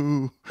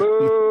 Boo.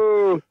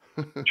 Boo.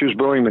 She was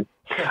booing me.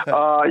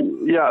 So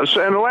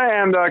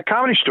and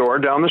Comedy Store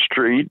down the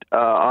street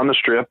on the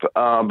Strip,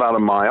 about a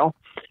mile,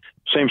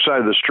 same side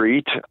of the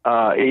street,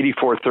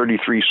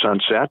 8433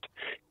 Sunset.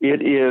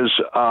 It is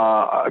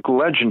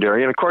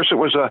legendary, and of course, it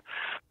was a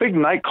big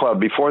nightclub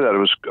before that. It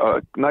was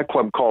a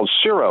nightclub called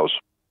Ciro's,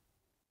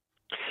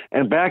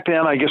 and back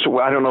then, I guess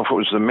I don't know if it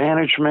was the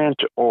management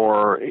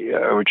or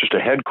just a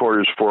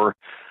headquarters for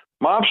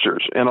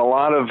mobsters, and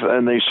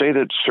they say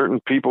that certain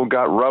people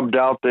got rubbed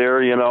out there,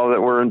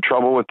 that were in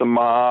trouble with the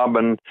mob,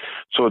 and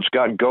so it's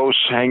got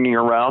ghosts hanging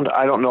around.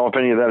 I don't know if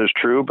any of that is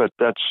true, but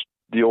that's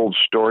the old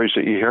stories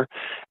that you hear.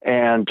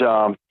 And it's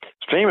a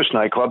famous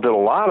nightclub that a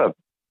lot of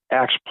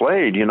acts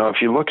played. If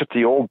you look at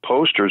the old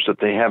posters that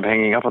they have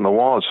hanging up on the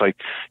wall, it's like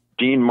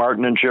Dean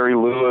Martin and Jerry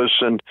Lewis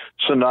and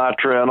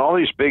Sinatra and all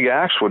these big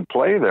acts would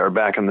play there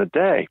back in the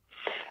day.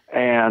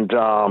 And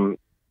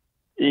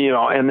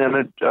and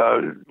then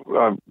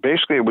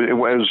basically it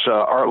was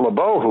Art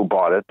LeBeau who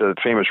bought it, the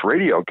famous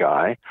radio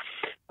guy.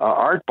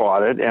 Art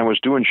bought it and was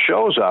doing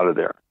shows out of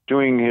there,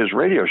 doing his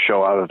radio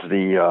show out of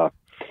the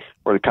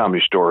where the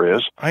Comedy Store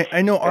is.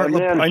 I know Art.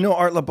 I know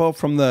Art LeBeau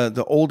from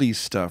the oldies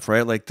stuff,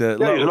 right? Like he's an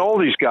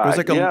oldies guy. It was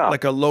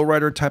like a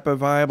lowrider type of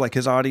vibe. Like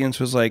his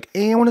audience was like,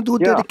 "Hey, I want to do a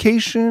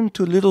dedication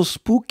to Little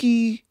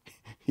Spooky."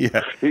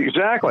 Yeah,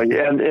 exactly,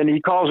 and they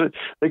call him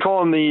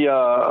the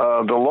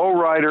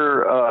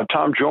lowrider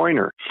Tom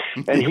Joyner,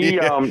 and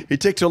he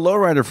takes a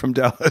lowrider from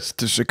Dallas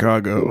to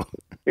Chicago.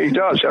 He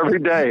does every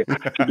day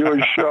to do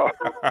his show.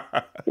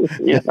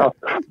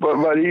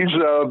 But he's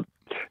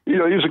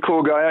he's a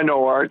cool guy. I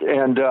know Art,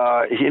 and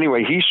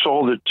he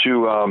sold it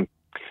to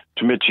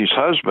Mitzi's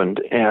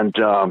husband, and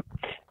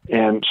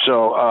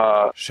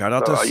so shout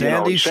out to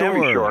Sandy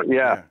Shore.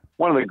 Yeah.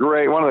 One of the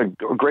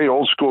great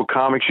old school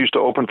comics, used to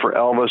open for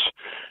Elvis,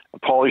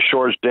 Pauly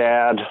Shore's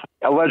dad,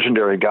 a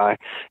legendary guy.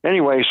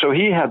 Anyway, so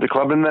he had the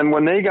club, and then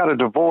when they got a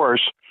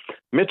divorce,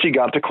 Mitzi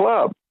got the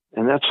club.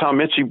 And that's how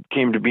Mitzi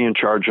came to be in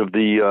charge of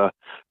the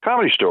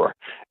Comedy Store.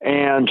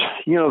 And,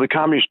 the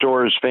Comedy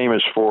Store is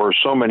famous for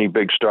so many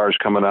big stars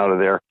coming out of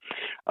there.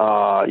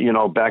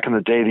 Back in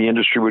the day, the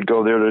industry would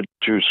go there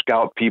to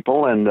scout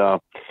people, and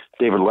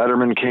David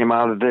Letterman came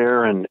out of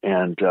there, and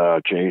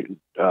Jay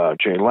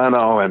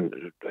Leno, and,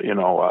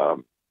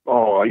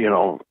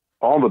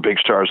 all the big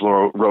stars,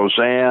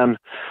 Roseanne,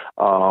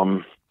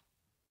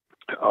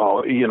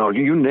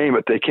 you name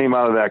it, they came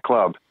out of that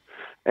club.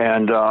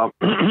 And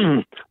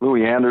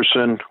Louis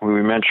Anderson, who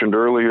we mentioned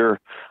earlier.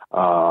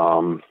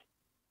 I'm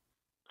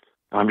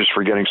just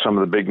forgetting some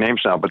of the big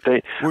names now, but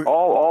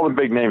all the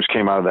big names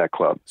came out of that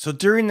club. So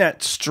during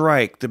that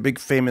strike, the big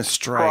famous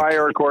strike,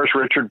 Pryor, of course,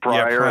 Richard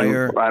Pryor,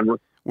 and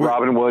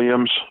Robin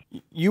Williams.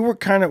 You were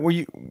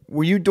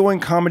were you doing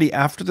comedy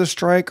after the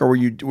strike, or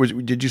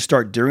did you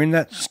start during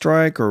that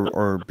strike,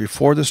 or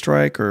before the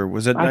strike, or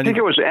was it? I think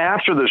it was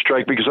after the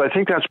strike, because I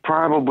think that's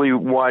probably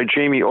why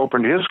Jamie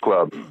opened his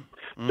club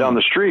down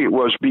the street,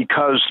 was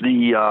because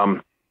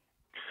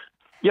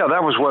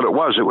that was what it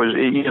was. It was,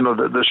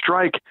 the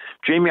strike.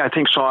 Jamie, I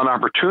think, saw an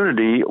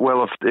opportunity.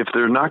 Well, if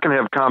they're not going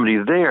to have comedy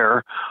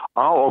there,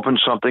 I'll open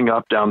something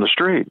up down the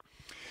street.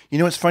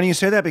 It's funny you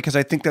say that, because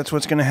I think that's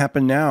what's going to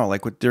happen now.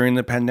 Like during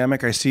the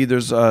pandemic, I see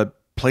there's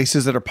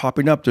places that are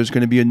popping up. There's going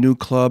to be a new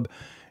club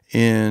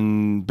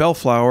in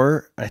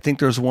Bellflower. I think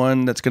there's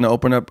one that's going to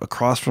open up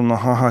across from the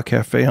Haha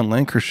Cafe on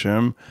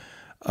Lancashire.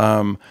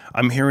 I'm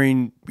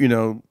hearing,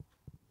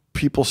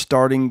 people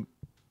starting,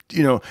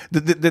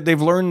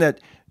 they've learned that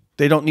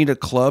they don't need a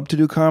club to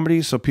do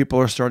comedy. So people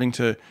are starting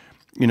to,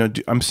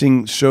 I'm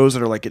seeing shows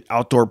that are like at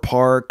outdoor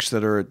parks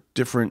that are at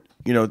different,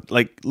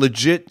 like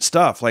legit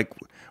stuff, like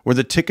where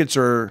the tickets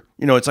are,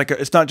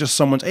 it's not just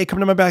someone's, hey, come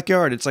to my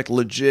backyard. It's like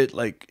legit,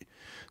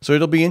 so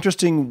it'll be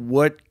interesting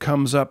what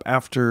comes up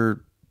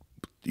after,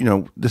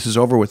 this is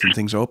over with and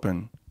things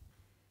open.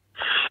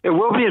 It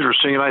will be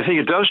interesting, and I think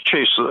it does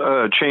change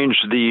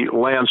the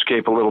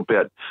landscape a little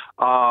bit.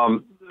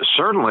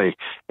 Certainly,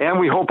 and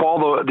we hope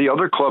all the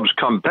other clubs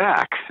come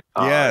back.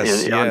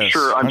 Yes, I'm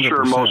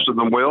sure most of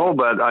them will,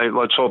 but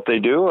let's hope they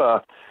do.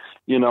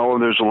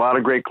 There's a lot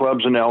of great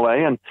clubs in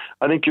LA, and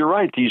I think you're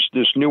right.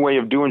 This new way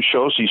of doing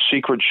shows, these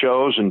secret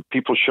shows, and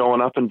people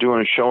showing up and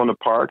doing a show in the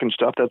park and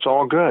stuff. That's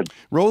all good.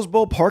 Rose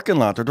Bowl parking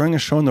lot. They're doing a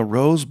show in the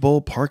Rose Bowl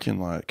parking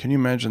lot. Can you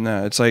imagine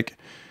that? It's like.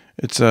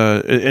 It's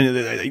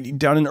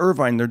down in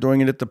Irvine. They're doing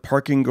it at the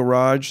parking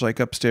garage, like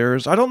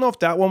upstairs. I don't know if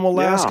that one will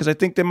last, because I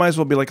think they might as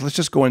well be like, let's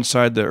just go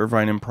inside the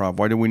Irvine Improv.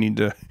 Why do we need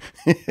to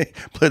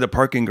play the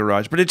parking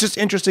garage? But it's just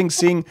interesting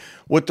seeing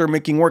what they're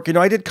making work.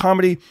 I did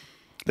comedy.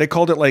 They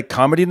called it like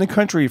Comedy in the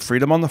Country,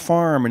 Freedom on the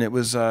Farm, and it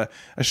was a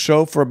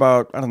show for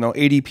about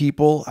 80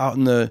 people out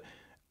in the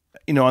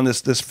on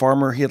this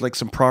farmer. He had like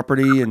some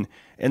property, and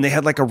they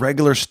had like a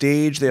regular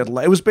stage. It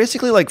was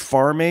basically like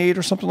Farm Aid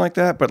or something like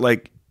that, but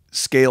like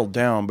scaled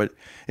down. But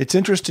it's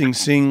interesting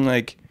seeing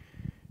like,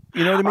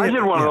 what I mean? I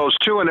did one of those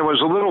too, and it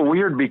was a little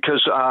weird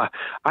because I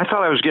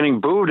thought I was getting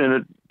booed, and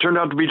it turned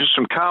out to be just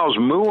some cows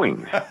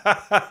mooing.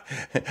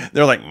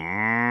 They're like,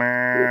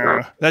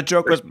 that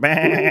joke was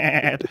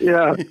bad.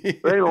 Yeah, they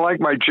didn't like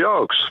my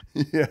jokes.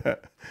 Yeah,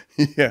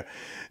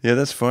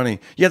 that's funny.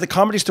 Yeah, the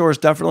Comedy Store is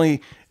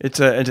definitely it's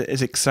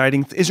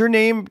exciting. Is your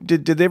name?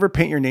 Did they ever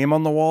paint your name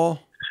on the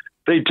wall?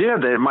 They did.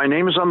 My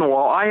name is on the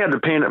wall. I had to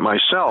paint it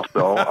myself,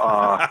 though.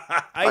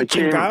 I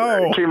came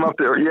up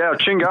there. Yeah,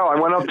 Chingao. I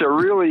went up there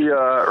really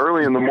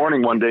early in the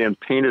morning one day and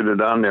painted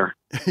it on there.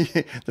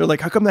 They're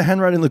like, how come the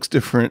handwriting looks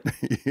different?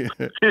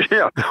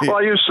 Yeah. Well,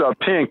 I use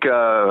pink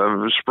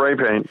spray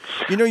paint.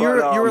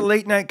 You're a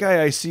late night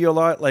guy. I see you a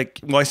lot. I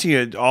see you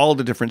at all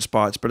the different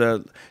spots.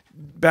 But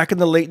back in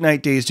the late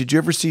night days, did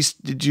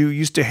you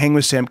used to hang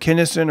with Sam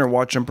Kinison or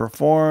watch him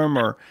perform?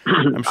 Or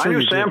I'm sure I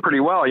knew Sam pretty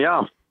well.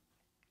 Yeah.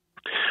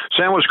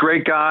 Sam was a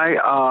great guy,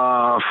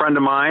 friend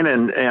of mine,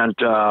 and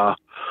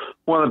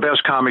one of the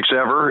best comics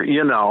ever.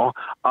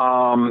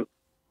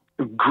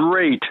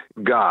 Great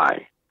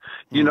guy.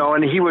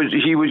 And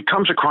he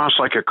comes across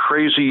like a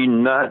crazy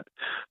nut,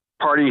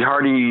 party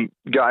hardy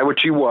guy,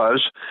 which he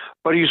was,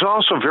 but he's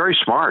also very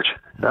smart.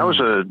 That was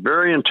a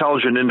very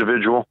intelligent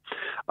individual.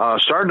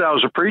 Started out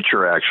as a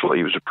preacher, actually.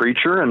 He was a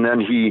preacher, and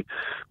then he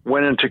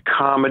went into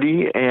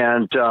comedy,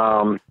 and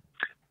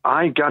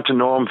I got to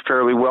know him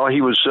fairly well.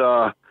 He was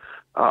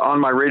on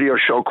my radio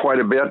show quite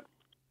a bit,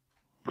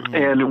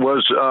 and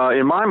was,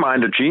 in my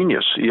mind, a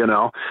genius. He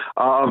got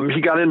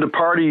into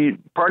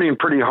partying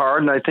pretty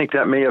hard, and I think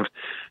that may have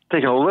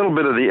taken a little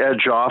bit of the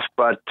edge off,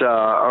 but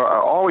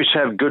I always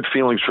had good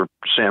feelings for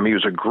Sam. He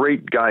was a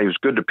great guy. He was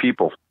good to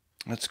people.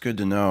 That's good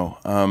to know.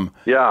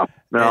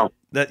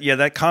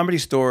 That Comedy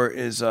Store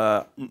is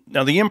now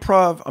the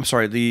Improv. I'm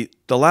sorry, the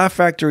Laugh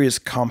Factory is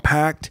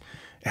compact.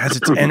 It has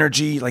its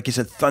energy, like you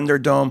said,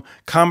 Thunderdome.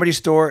 Comedy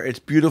Store, it's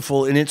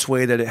beautiful in its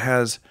way that it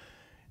has,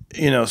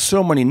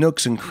 so many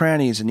nooks and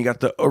crannies. And you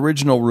got the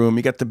original room,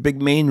 you got the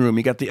big main room,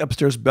 you got the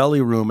upstairs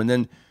belly room, and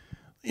then,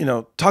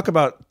 talk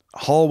about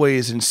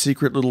hallways and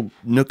secret little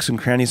nooks and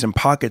crannies and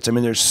pockets. I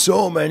mean, there's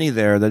so many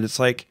there that it's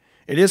like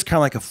it is kind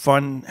of like a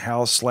fun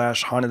house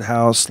slash haunted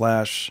house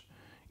slash,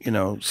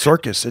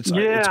 circus. It's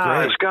great. It's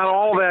got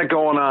all that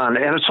going on.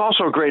 And it's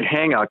also a great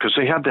hangout because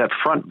they have that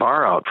front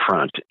bar out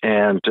front.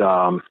 And,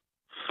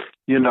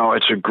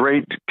 it's a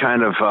great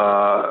kind of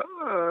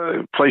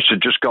place to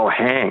just go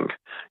hang.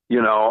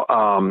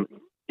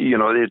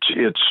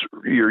 It's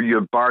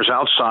your bar's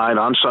outside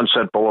on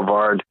Sunset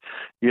Boulevard,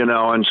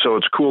 and so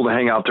it's cool to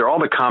hang out there. All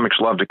the comics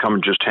love to come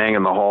and just hang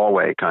in the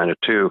hallway kind of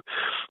too.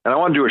 And I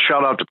want to do a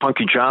shout out to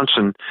Punky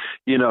Johnson.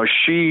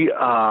 She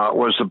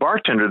was the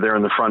bartender there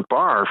in the front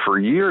bar for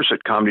years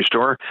at Comedy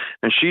Store,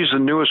 and she's the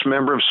newest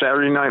member of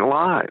Saturday Night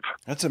Live.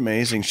 That's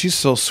amazing. She's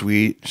so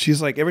sweet.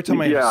 She's like, every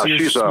time I see her,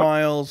 she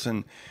smiles,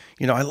 and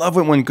I love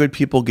it when good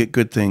people get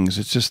good things.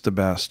 It's just the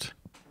best.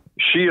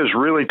 She is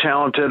really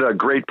talented, a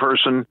great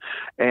person,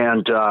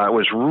 and it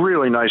was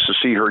really nice to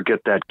see her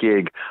get that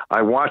gig.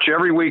 I watch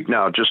every week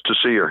now just to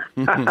see her.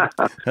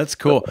 That's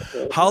cool.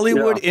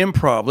 Hollywood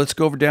Improv. Let's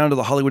go down to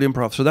the Hollywood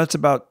Improv. So that's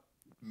about,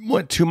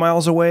 2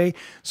 miles away?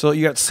 So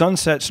you got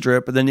Sunset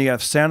Strip, and then you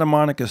have Santa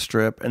Monica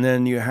Strip, and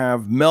then you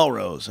have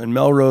Melrose. And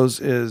Melrose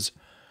is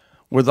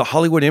where the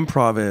Hollywood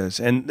Improv is.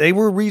 And they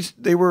were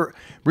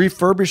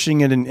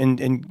refurbishing it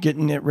and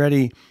getting it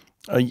ready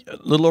a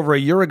little over a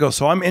year ago.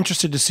 So I'm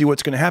interested to see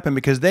what's going to happen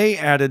because they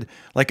added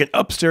like an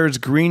upstairs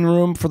green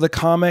room for the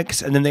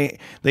comics. And then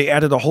they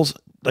added a whole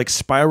like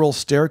spiral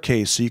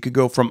staircase. So you could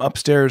go from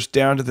upstairs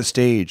down to the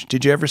stage.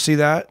 Did you ever see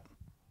that?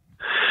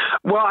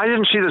 Well, I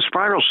didn't see the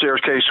spiral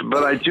staircase,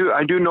 but I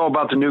do know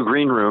about the new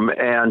green room.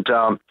 And,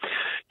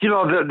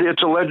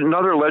 it's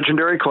another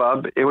legendary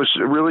club. It was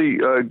really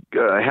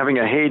having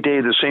a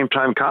heyday the same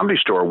time Comedy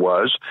Store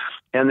was.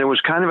 And there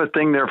was kind of a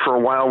thing there for a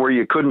while where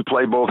you couldn't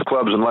play both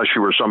clubs unless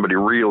you were somebody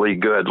really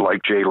good, like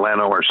Jay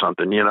Leno or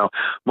something.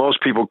 Most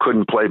people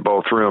couldn't play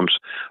both rooms.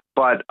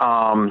 But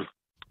of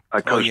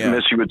course,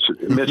 Missy would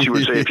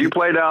say, if you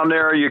play down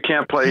there, you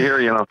can't play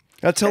here.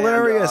 That's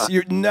hilarious.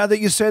 Now that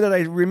you say that, I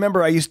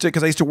remember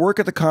because I used to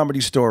work at the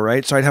Comedy Store,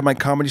 right? So I'd have my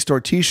Comedy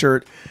Store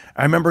T-shirt.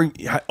 I remember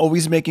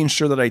always making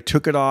sure that I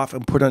took it off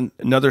and put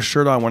another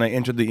shirt on when I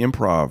entered the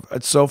Improv.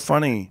 It's so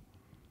funny.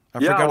 I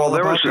forgot all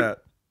about that.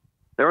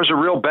 There was a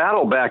real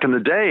battle back in the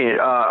day.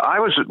 I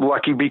was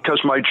lucky because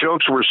my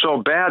jokes were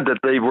so bad that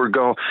they would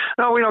go,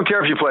 no, we don't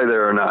care if you play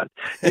there or not.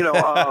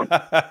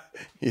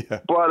 Yeah.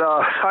 But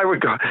I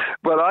would go.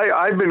 But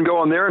I've been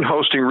going there and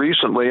hosting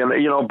recently. And,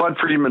 Bud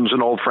Friedman's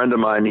an old friend of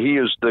mine. He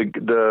is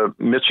the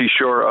Mitzi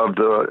Shore of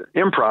the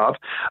Improv,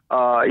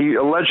 a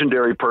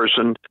legendary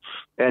person.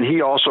 And he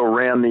also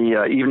ran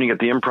the Evening at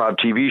the Improv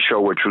TV show,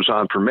 which was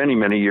on for many,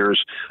 many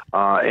years.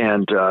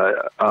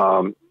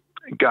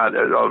 Got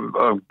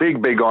a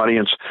big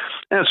audience,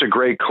 and it's a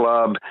great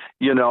club,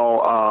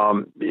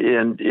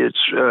 and it's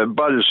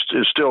Bud is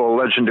still a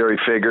legendary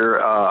figure.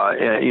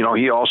 And,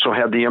 he also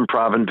had the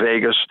Improv in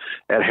Vegas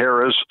at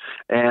Harrah's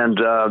and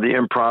the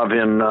Improv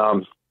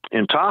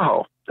in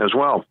Tahoe as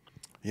well.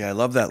 Yeah, I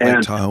love that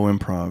Lake Tahoe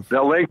Improv.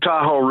 The Lake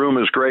Tahoe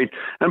room is great.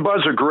 And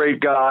Bud's a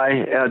great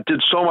guy,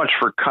 did so much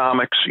for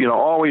comics,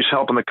 always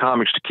helping the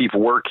comics to keep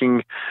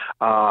working.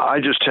 I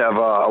just have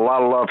a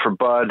lot of love for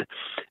Bud.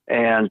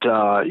 And,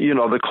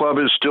 the club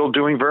is still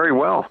doing very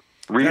well.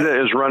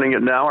 Rita is running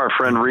it now. Our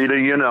friend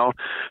Rita,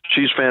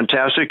 she's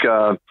fantastic.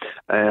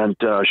 And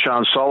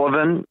Sean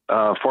Sullivan,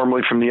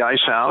 formerly from the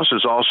Ice House,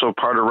 is also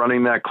part of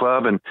running that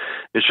club. And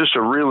it's just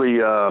a really,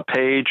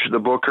 Paige, the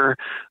booker,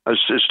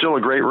 it's still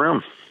a great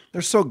room.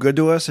 They're so good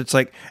to us. It's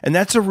like, and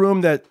that's a room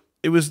that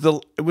it was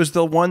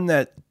the one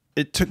that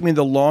it took me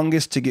the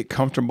longest to get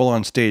comfortable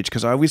on stage.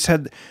 Cause I always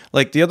had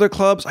like the other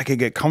clubs, I could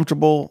get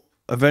comfortable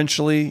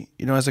eventually,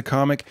 as a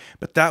comic,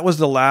 but that was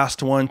the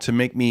last one to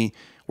make me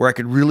where I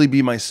could really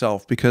be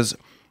myself because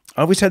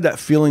I always had that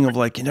feeling of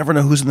like, you never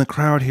know who's in the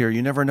crowd here.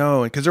 You never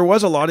know. Cause there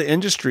was a lot of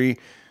industry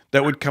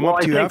that would come up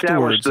to you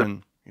afterwards.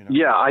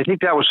 Yeah, I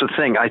think that was the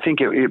thing. I think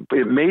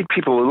it made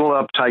people a little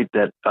uptight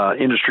that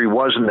industry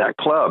was in that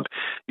club.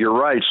 You're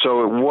right.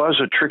 So it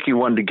was a tricky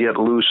one to get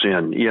loose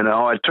in.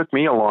 It took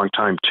me a long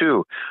time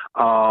too.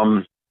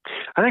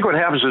 I think what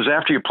happens is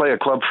after you play a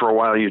club for a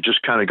while, you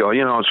just kind of go,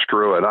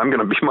 screw it. I'm going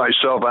to be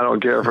myself. I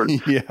don't care what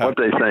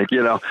they think,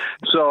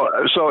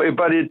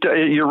 but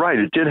you're right.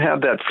 It did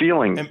have that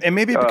feeling. And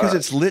maybe because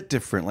it's lit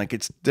different, like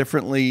it's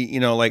differently,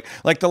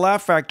 like the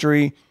Laugh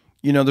Factory,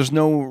 there's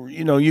no,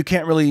 you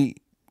can't really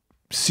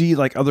see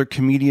like other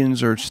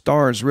comedians or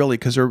stars really,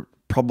 cause they're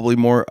probably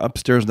more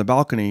upstairs in the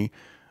balcony.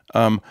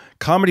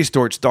 Comedy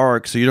Store, it's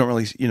dark. So you don't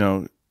really, you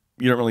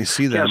don't really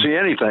see them. Can't see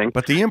anything.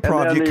 But the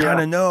Improv, you kind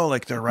of know,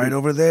 like they're right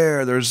over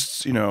there.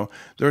 There's,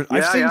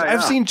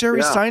 I've seen Jerry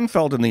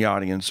Seinfeld in the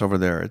audience over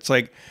there. It's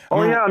like,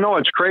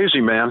 it's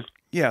crazy, man.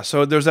 Yeah.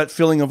 So there's that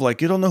feeling of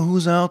like, you don't know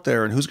who's out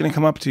there and who's going to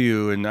come up to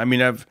you. And I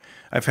mean, I've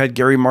had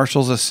Gary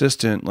Marshall's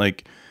assistant,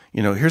 like,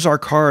 here's our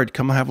card,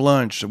 come have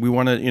lunch. We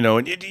want to,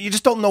 and you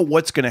just don't know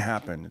what's going to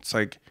happen. It's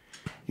like,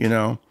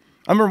 I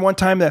remember one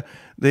time that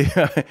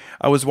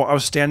I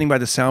was standing by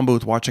the sound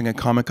booth watching a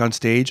comic on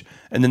stage,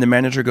 and then the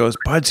manager goes,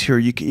 "Bud's here.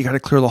 You got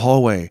to clear the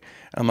hallway."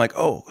 I'm like,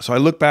 "Oh!" So I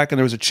look back, and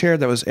there was a chair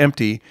that was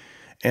empty,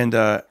 And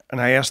I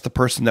asked the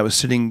person that was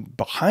sitting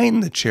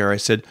behind the chair, I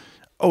said,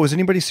 "Oh, is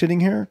anybody sitting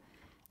here?"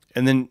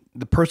 And then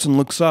the person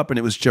looks up and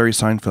it was Jerry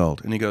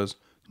Seinfeld. And he goes,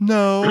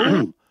 "No."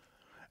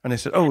 And I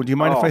said, "Oh, do you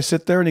mind if I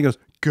sit there?" And he goes,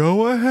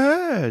 "Go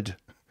ahead."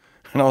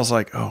 And I was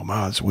like, "Oh,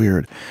 wow, that's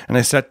weird." And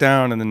I sat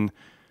down and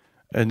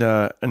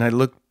I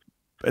looked,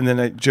 and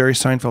then Jerry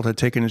Seinfeld had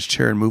taken his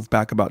chair and moved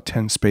back about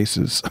 10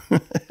 spaces.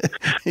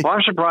 Well,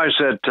 I'm surprised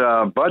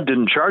that Bud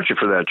didn't charge you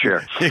for that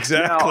chair.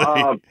 Exactly.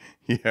 Now,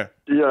 yeah.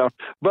 Yeah,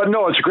 but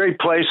no, it's a great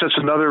place. It's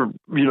another,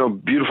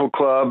 beautiful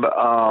club.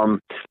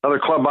 Another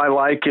club I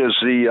like is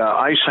the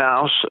Ice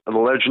House, the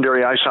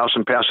legendary Ice House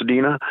in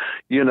Pasadena.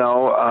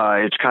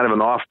 It's kind of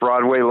an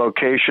off-Broadway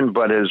location,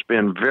 but has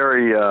been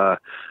very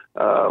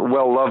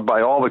well loved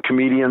by all the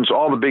comedians.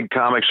 All the big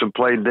comics have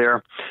played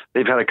there.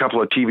 They've had a couple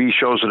of TV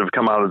shows that have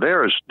come out of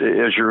there. As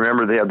you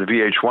remember, they had the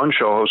VH1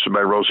 show hosted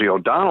by Rosie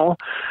O'Donnell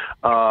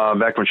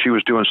back when she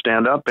was doing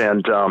stand-up,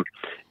 and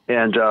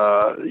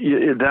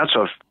that's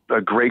a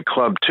great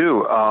club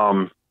too.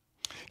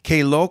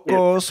 Que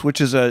Locos,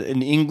 which is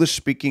an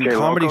English-speaking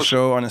comedy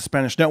show on a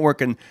Spanish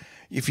network, and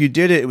if you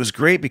did it, it was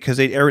great because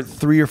they'd air it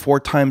 3 or 4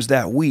 times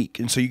that week,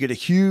 and so you get a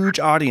huge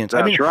audience.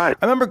 That's right.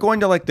 I remember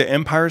going to like the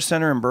Empire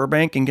Center in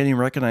Burbank and getting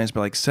recognized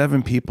by like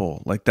 7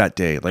 people like that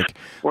day.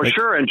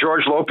 Sure, and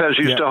George Lopez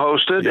used to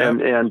host it,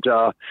 and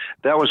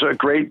that was a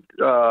great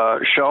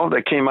show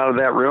that came out of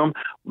that room.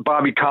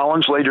 Bobby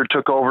Collins later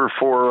took over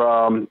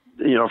for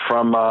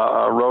from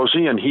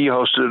Rosie, and he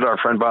hosted it, our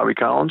friend Bobby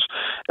Collins.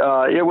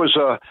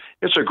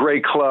 It's a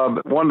great club,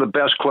 one of the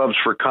best clubs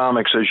for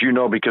comics, as you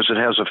know, because it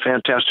has a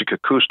fantastic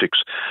acoustics.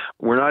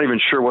 We're not even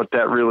sure what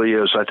that really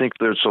is. I think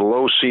there's a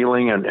low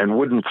ceiling and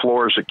wooden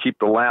floors that keep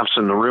the laughs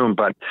in the room,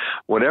 but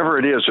whatever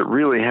it is, it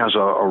really has a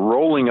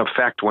rolling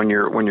effect when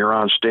you're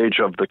on stage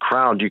of the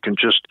crowd. You can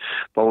just,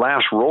 the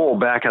laughs roll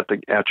back at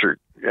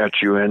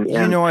you, and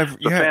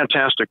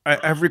fantastic.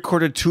 I've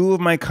recorded 2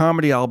 of my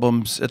comedy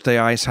albums at the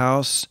Ice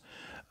House.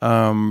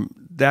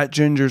 That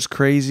Ginger's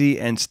Crazy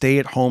and Stay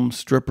at Home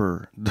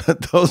Stripper.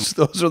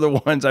 those are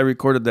the ones I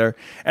recorded there.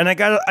 And I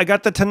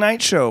got the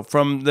Tonight Show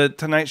from the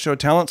Tonight Show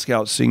Talent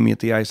Scouts seeing me at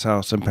the Ice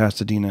House in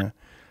Pasadena.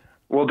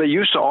 Well, they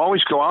used to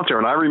always go out there,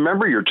 and I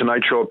remember your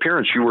Tonight Show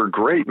appearance. You were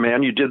great,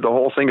 man. You did the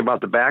whole thing about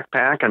the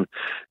backpack, and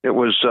it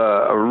was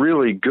a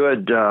really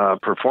good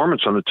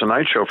performance on the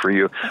Tonight Show for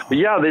you. But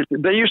yeah,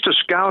 they used to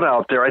scout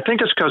out there. I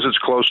think it's because it's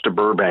close to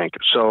Burbank.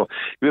 So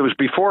it was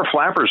before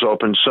Flappers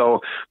opened, so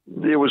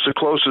it was the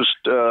closest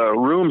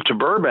room to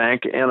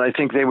Burbank, and I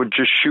think they would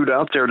just shoot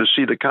out there to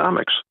see the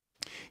comics.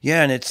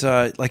 Yeah, and it's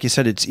like you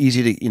said, it's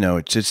easy to,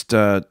 it's just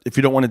if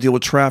you don't want to deal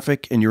with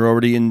traffic and you're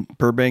already in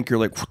Burbank, you're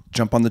like,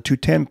 jump on the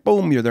 210,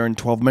 boom, you're there in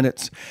 12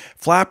 minutes.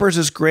 Flappers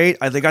is great.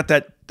 They got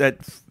that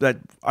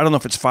I don't know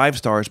if it's 5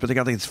 stars, but they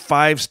got this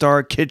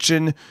 5-star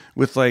kitchen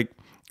with and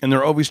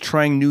they're always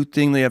trying new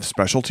thing. They have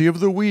specialty of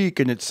the week,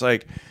 and it's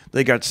like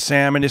they got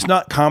salmon. It's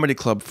not comedy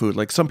club food.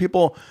 Like some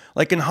people,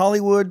 like in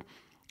Hollywood,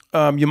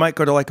 you might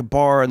go to like a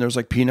bar and there's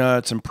like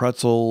peanuts and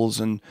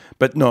pretzels,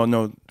 but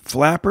no.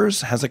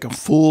 Flappers has like a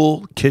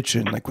full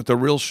kitchen, like with a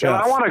real chef. Yeah,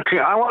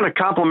 I want to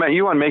compliment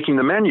you on making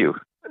the menu.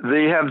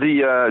 They have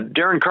the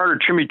Darren Carter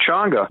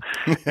chimichanga,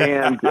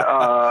 and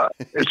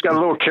it's got a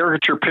little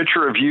caricature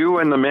picture of you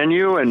in the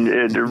menu, and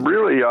it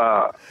really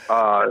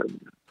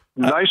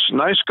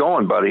nice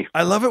going, buddy.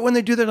 I love it when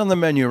they do that on the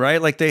menu,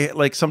 right?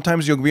 Like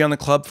sometimes you'll be on the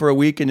club for a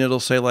week and it'll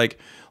say like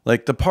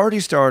the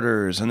party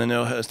starters, and then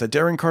it's the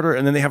Darren Carter,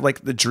 and then they have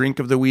like the drink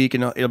of the week,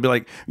 and it'll be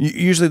like,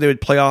 usually they would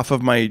play off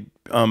of my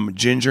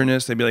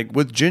gingerness. They'd be like,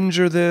 with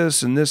ginger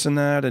this and this and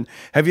that. And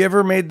have you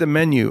ever made the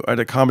menu at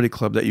a comedy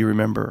club that you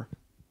remember?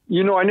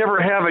 I never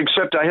have,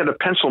 except I had to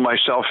pencil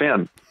myself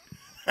in.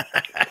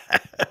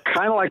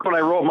 Kind of like when I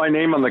wrote my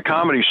name on the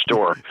Comedy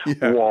Store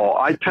wall.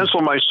 I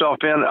penciled myself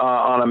in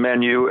on a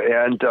menu,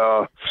 and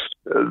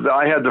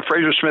I had the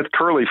Frazer Smith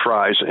curly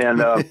fries, and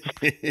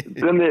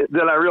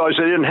then I realized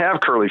they didn't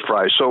have curly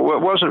fries, so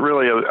it wasn't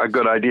really a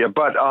good idea.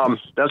 But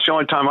that's the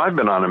only time I've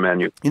been on a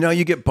menu.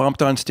 You get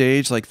bumped on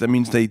stage, like that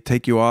means they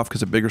take you off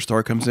because a bigger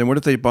star comes in. What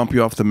if they bump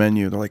you off the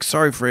menu? They're like,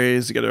 "Sorry,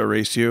 Frazer, you got to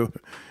erase you."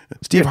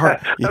 Steve Hart.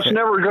 That's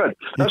never good.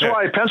 That's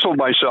why I penciled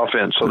myself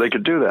in, so they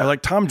could do that. They're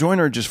like, Tom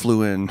Joyner just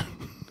flew in.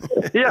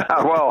 Yeah,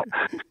 well,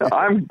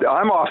 I'm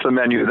off the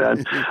menu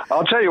then.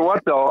 I'll tell you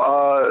what,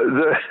 though,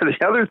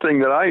 the other thing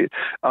that I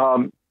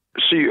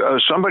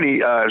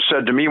somebody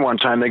said to me one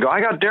time, they go, "I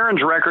got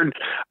Darren's record,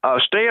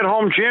 Stay at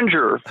Home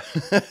Ginger."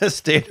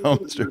 Stay at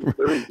Home Ginger.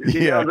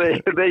 Yeah,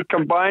 they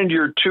combined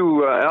your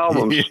 2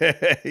 albums.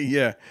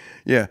 Yeah.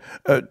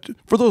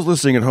 For those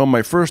listening at home,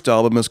 my first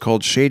album is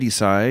called Shady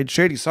Side,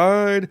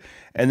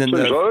 and then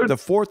the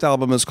 4th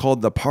album is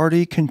called The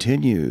Party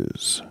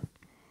Continues.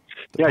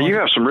 You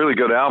have some really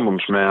good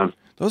albums, man.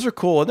 Those are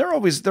cool, and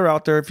they're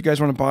out there if you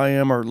guys want to buy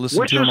them or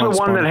listen to them. Which is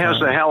the one that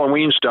has the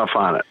Halloween stuff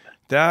on it?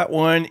 That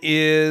one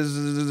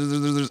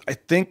is, I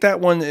think that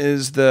one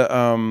is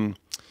the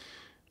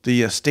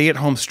Stay at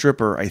Home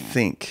Stripper, I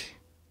think.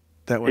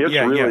 That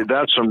one.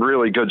 That's some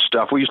really good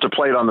stuff. We used to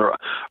play it on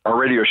our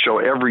radio show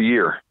every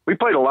year. We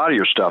played a lot of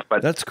your stuff,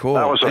 but that's cool.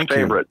 That was a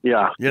favorite. You.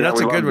 Yeah,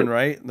 that's a good one,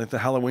 right? Like the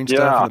Halloween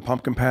stuff and the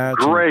pumpkin patch.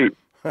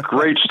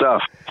 Great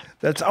stuff.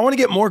 I want to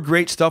get more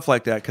great stuff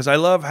like that because I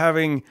love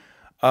having.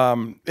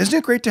 Isn't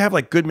it great to have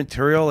like good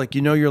material? Like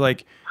you're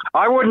like.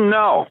 I wouldn't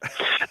know.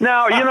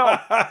 Now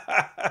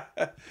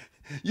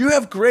you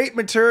have great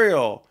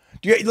material.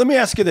 Let me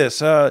ask you this: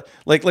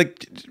 like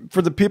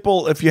for the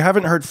people, if you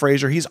haven't heard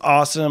Frazer, he's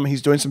awesome.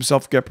 He's doing some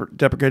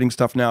self-deprecating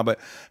stuff now, but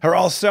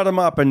I'll set him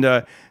up and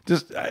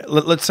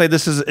let's say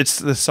it's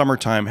the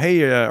summertime.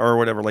 Hey, or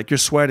whatever. Like you're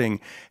sweating.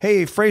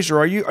 Hey, Frazer,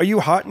 are you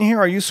hot in here?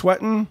 Are you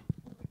sweating?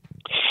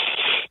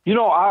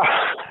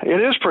 It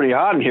is pretty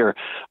hot in here.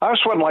 I was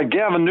sweating like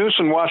Gavin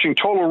Newsom watching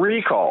Total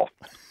Recall.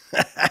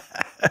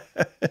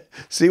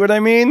 See what I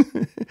mean?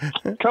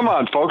 Come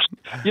on, folks.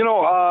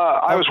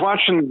 I was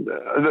watching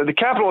the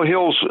Capitol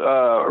Hill's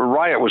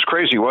riot was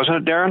crazy, wasn't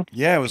it, Darren?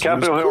 Yeah, it was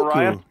Capitol Hill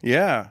riot.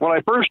 Yeah. When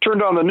I first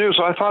turned on the news,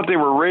 I thought they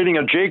were raiding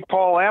a Jake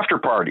Paul after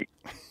party.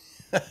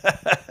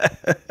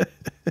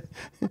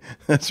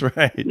 That's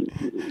right.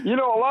 A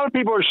lot of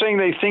people are saying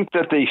they think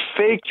that they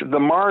faked the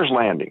Mars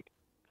landing.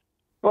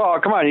 Well,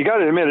 come on, you got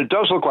to admit, it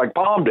does look like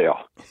Palmdale.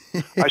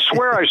 I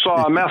swear I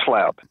saw a meth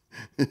lab.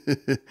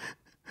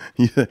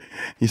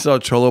 You saw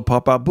Cholo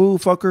pop out, boo,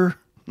 fucker.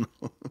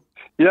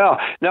 Yeah.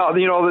 Now,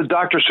 the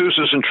Dr. Seuss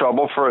is in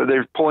trouble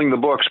they're pulling the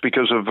books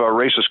because of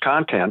racist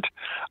content.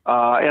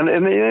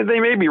 And they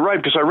may be right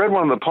because I read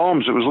one of the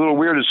poems. It was a little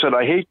weird. It said,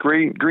 I hate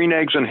green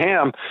eggs and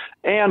ham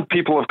and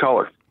people of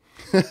color.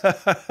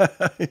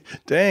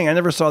 Dang, I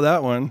never saw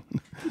that one.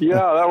 Yeah,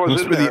 that was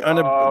Must be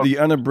the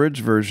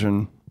unabridged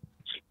version.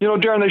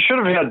 Darren, they should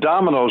have had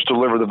Domino's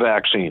deliver the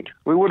vaccine.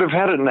 We would have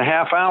had it in a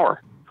half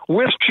hour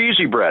with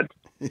cheesy bread.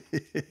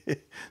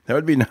 That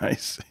would be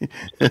nice.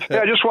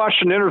 Yeah, I just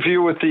watched an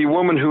interview with the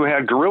woman who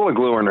had Gorilla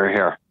Glue in her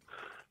hair.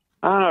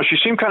 I don't know. She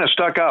seemed kind of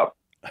stuck up.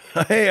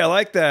 Hey, I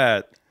like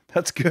that.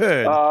 That's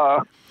good.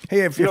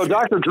 Hey,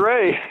 Dr.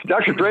 Dre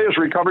is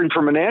recovering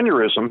from an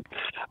aneurysm.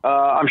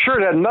 I'm sure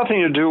it had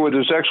nothing to do with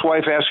his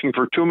ex-wife asking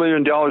for $2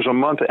 million a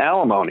month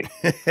alimony.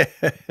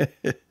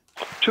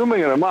 $2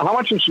 million a month. How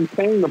much is he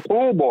paying the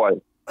pool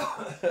boy?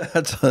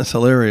 That's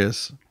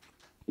hilarious.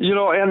 And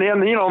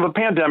the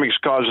pandemic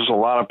causes a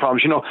lot of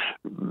problems.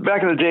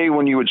 Back in the day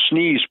when you would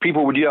sneeze,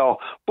 people would yell,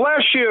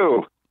 "Bless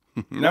you."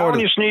 Now when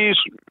you sneeze,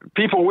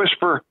 people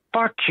whisper,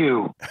 "Fuck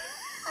you."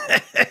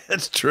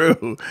 That's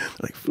true.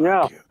 Like,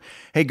 fuck you.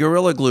 Hey,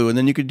 Gorilla Glue, and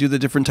then you could do the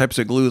different types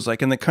of glues.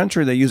 Like in the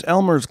country, they use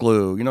Elmer's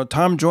glue.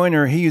 Tom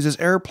Joyner, he uses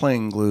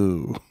airplane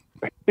glue.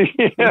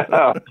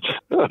 Yeah.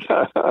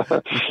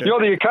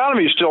 The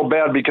economy is still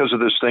bad because of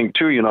this thing,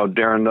 too,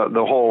 Darren.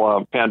 The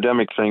whole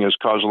pandemic thing has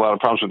caused a lot of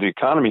problems with the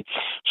economy.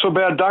 So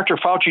bad, Dr.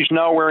 Fauci's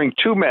now wearing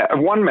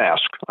one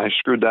mask. I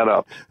screwed that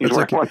up. He's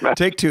wearing one mask.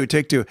 Take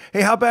two.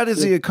 Hey, how bad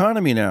is the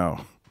economy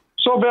now?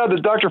 So bad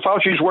that Dr.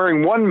 Fauci's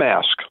wearing one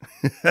mask.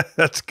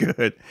 That's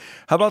good.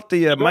 How about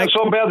the Mike? It's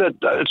so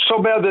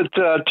bad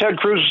that Ted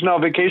Cruz is now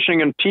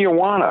vacationing in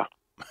Tijuana.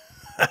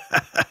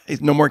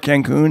 No more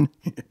Cancun.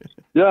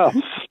 Yeah.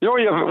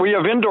 We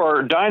have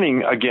indoor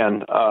dining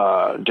again,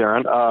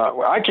 Darren.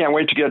 I can't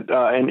wait to get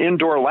an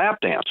indoor lap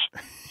dance.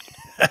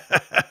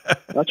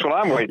 That's what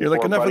I'm waiting for. You're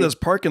like, enough of this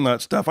parking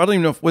lot stuff. I don't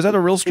even know. Was that a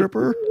real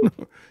stripper?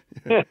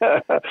 It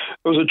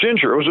was a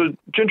ginger. It was a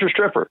ginger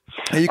stripper.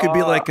 Hey, you could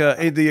be like,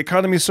 hey, the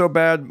economy's so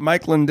bad,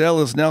 Mike Lindell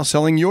is now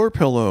selling your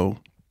pillow.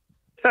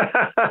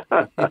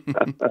 The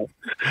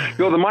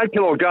My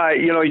Pillow guy,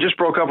 he just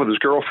broke up with his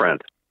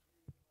girlfriend.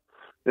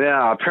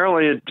 Yeah,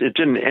 apparently it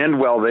didn't end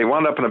well. They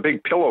wound up in a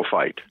big pillow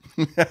fight.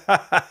 All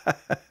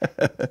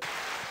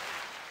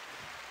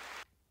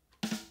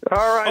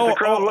right, the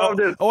crowd loved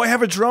it. Oh, I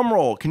have a drum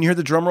roll. Can you hear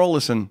the drum roll?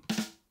 Listen.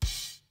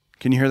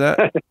 Can you hear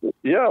that?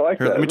 Yeah, I like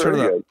that. Let me turn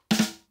it up.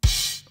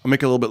 I'll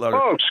make it a little bit louder.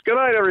 Folks, good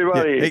night,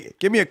 everybody. Yeah. Hey,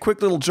 give me a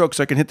quick little joke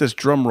so I can hit this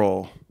drum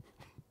roll.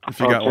 If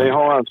you got one. Okay,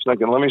 hold on a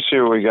second. Let me see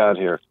what we got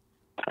here.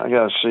 I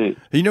got to see.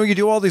 You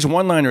do all these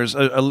one-liners.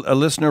 A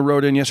listener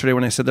wrote in yesterday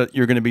when I said that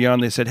you're going to be on.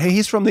 They said, hey,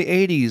 he's from the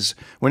 80s.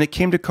 When it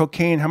came to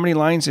cocaine, how many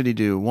lines did he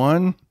do?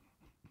 One?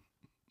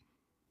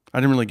 I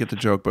didn't really get the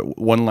joke, but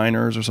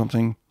one-liners or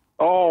something?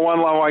 Oh, one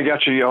line. I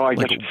got you. I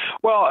got you.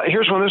 Well,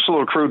 here's one. This is a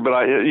little crude,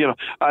 but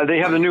they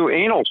have the new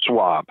anal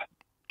swab.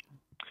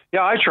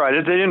 Yeah, I tried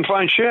it. They didn't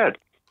find shit.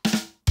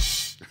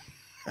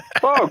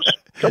 Folks,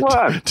 come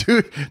on.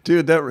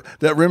 Dude,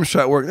 that rim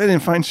shot worked. They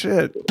didn't find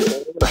shit.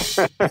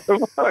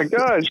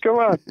 Guys, come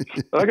on.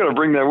 I got to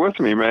bring that with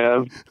me,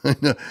 man. I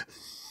know.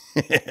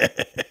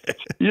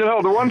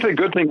 The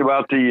good thing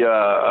about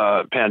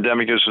the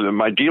pandemic is that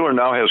my dealer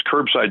now has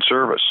curbside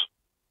service.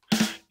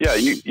 Yeah,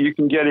 you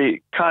can get a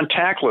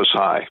contactless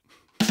high.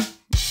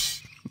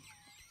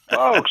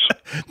 Folks.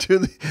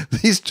 Dude,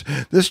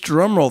 this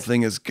drum roll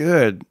thing is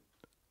good.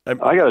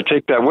 I got to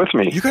take that with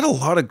me. You got a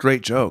lot of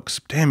great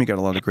jokes. Damn, you got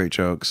a lot of great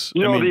jokes.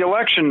 The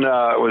election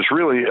was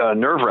really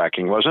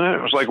nerve-wracking, wasn't it?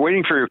 It was like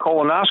waiting for your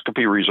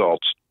colonoscopy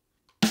results.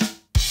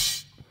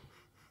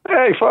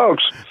 Hey,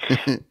 folks.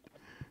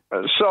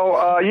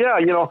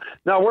 Yeah,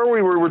 now where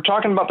we were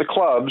talking about the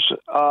clubs.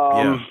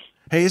 Yeah.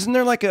 Hey, isn't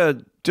there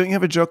don't you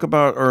have a joke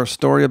about or a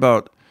story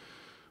about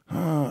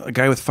a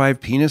guy with 5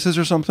 penises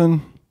or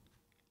something?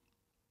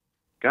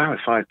 Guy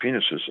with 5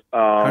 penises.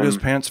 How do his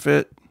pants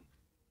fit?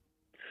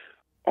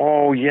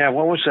 Oh, yeah.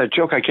 What was that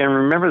joke? I can't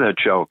remember that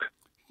joke.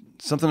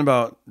 Something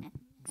about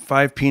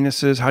 5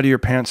 penises. How do your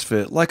pants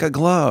fit? Like a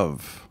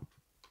glove.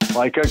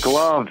 Like a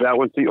glove. That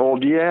was the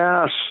old,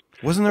 yes.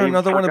 Wasn't there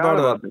another one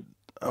about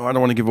oh, I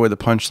don't want to give away the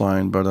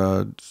punchline, but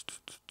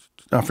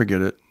I'll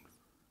forget it.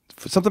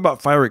 Something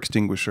about fire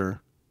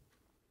extinguisher.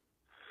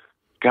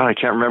 God, I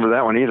can't remember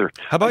that one either.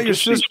 How about your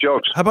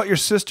sister? How about your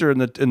sister and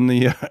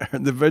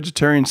the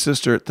vegetarian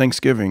sister at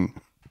Thanksgiving?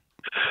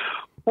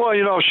 Well,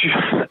 she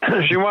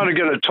wanted to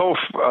get a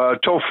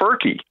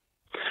tofurkey,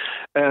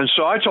 and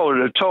so I told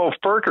her to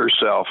tofurk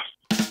herself.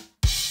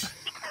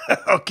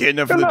 Okay,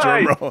 enough of the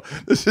drum roll.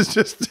 This is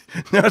just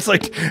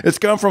it's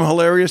gone from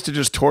hilarious to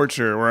just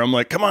torture. Where I'm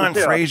like, come on,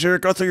 Frazer,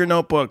 go through your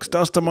notebooks,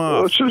 dust them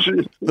off.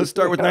 Let's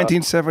start with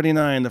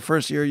 1979, the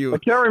first year you. I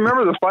can't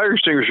remember the fire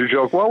extinguisher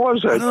joke. What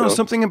was that? I don't know,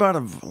 something about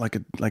a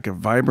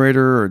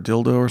vibrator or a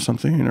dildo or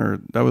something, or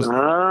that was.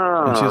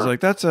 And she's like,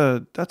 that's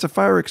a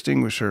fire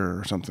extinguisher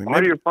or something.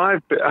 How do your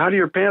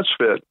pants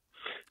fit?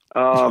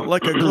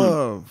 Like a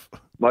glove.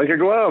 Like a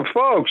glove,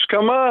 folks.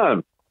 Come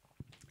on.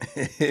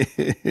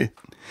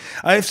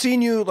 I've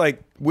seen you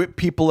whip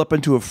people up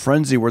into a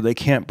frenzy where they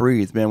can't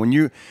breathe, man. When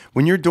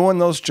you're doing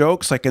those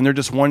jokes, and they're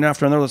just one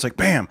after another, it's like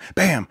bam,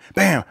 bam,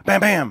 bam,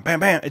 bam, bam, bam,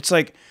 bam. It's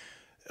like,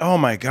 oh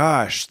my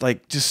gosh,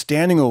 just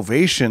standing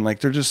ovation.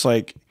 They're just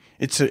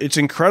it's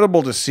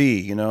incredible to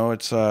see. It's you know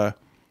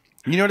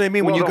what I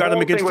mean when you got them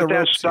against the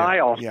ropes. That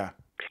style,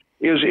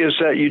 is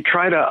that you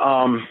try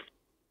to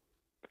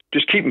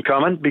just keep them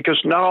coming,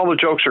 because not all the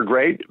jokes are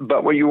great,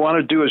 but what you want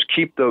to do is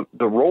keep the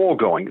roll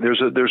going.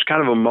 There's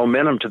kind of a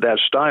momentum to that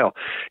style.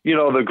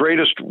 The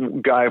greatest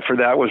guy for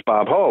that was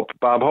Bob Hope.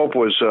 Bob Hope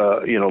was,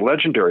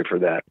 legendary for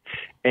that.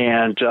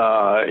 And,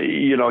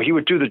 he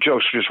would do the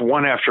jokes just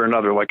one after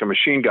another like a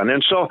machine gun.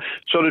 And so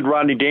did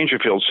Rodney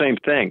Dangerfield, same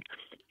thing.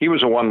 He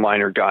was a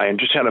one-liner guy and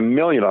just had a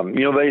million of them.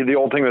 The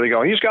old thing where they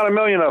go, he's got a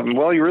million of them.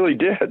 Well, he really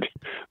did.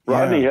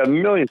 Rodney had a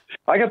million.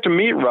 I got to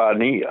meet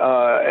Rodney,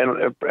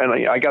 and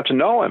I got to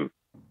know him.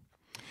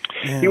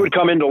 Yeah. He would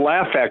come into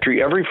Laugh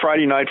Factory every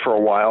Friday night for a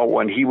while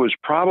when he was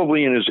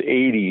probably in his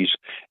 80s,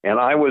 and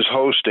I was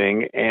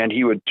hosting, and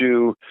he would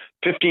do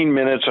 15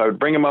 minutes. I would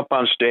bring him up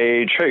on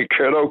stage. Hey,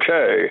 kid,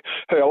 okay.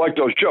 Hey, I like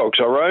those jokes,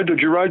 all right? Did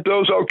you write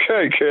those?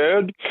 Okay,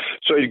 kid.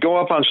 So he'd go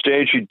up on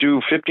stage. He'd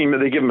do 15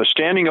 minutes. They give him a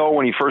standing O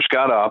when he first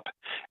got up,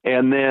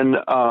 and then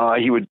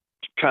he would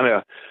kind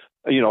of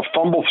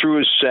fumble through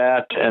his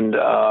set, and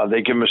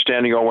they give him a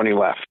standing O when he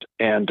left.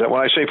 And when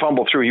I say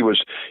fumble through, he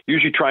was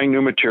usually trying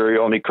new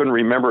material, and he couldn't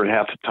remember it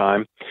half the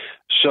time.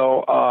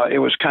 So it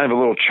was kind of a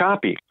little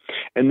choppy.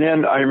 And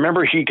then I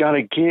remember he got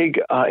a gig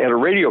at a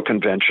radio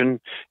convention,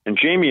 and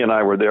Jamie and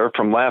I were there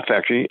from Laugh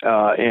Factory.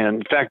 And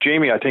in fact,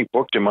 Jamie, I think,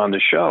 booked him on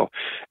the show.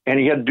 And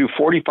he had to do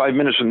 45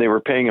 minutes, and they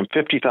were paying him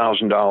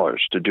 $50,000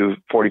 to do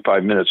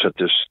 45 minutes at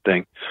this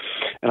thing.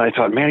 And I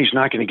thought, man, he's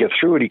not going to get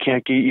through it. He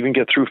can't even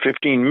get through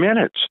 15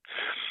 minutes.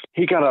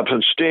 He got up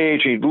on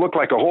stage. He looked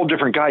like a whole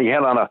different guy. He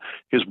had on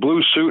his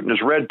blue suit and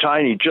his red tie,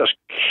 and he just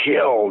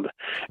killed.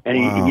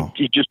 And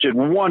he just did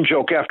one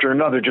joke after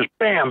another, just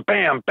bam,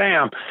 bam,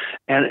 bam.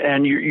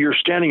 And you're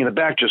standing in the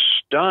back just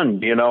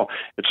stunned.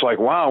 It's like,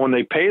 wow, when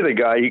they pay the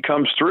guy, he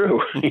comes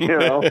through.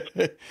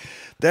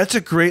 That's a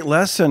great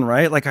lesson,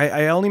 right?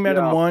 I only met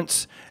him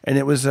once, and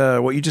it was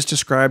what you just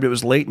described. It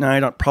was late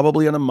night,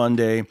 probably on a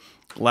Monday,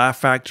 Laugh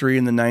Factory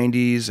in the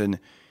 90s, and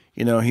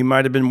he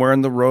might have been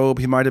wearing the robe.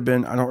 He might have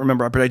been, I don't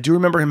remember, but I do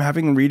remember him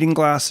having reading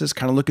glasses,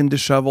 kind of looking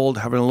disheveled,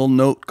 having a little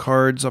note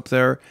cards up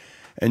there,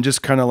 and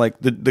just kind of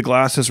the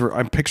glasses were,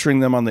 I'm picturing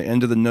them on the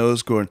end of the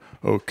nose going,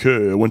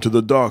 okay, I went to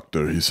the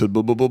doctor. He said,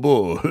 blah, blah, blah,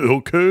 blah.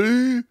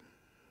 Okay.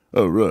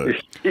 All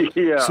right.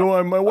 Yeah.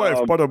 So my wife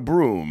bought a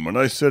broom, and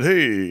I said,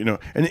 hey,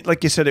 and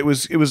like you said, it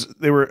was,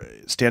 they were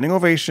standing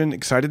ovation,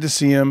 excited to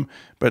see him,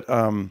 but,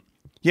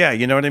 yeah,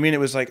 you know what I mean? It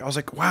was I was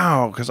like,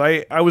 wow, because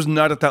I was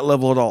not at that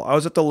level at all. I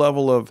was at the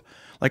level of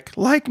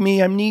like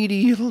me, I'm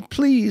needy,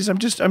 please,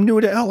 I'm new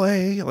to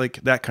LA,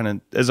 that kind of,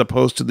 as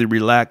opposed to the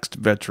relaxed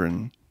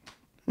veteran.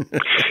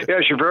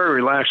 Yes, you're very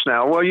relaxed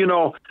now. Well,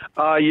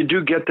 you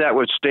do get that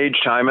with stage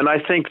time, and I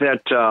think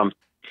that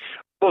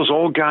those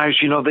old guys,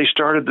 they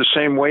started the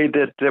same way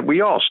that we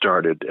all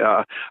started.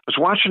 I was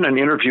watching an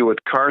interview with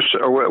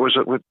Carson, or was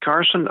it with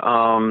Carson?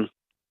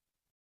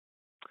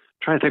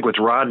 Trying to think, with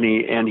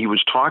Rodney, and he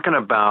was talking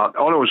about, it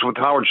was with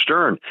Howard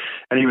Stern,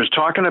 and he was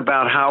talking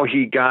about how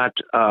he got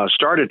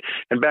started.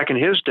 And back in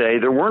his day,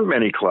 there weren't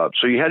many clubs.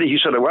 So he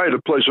said, I had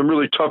to play some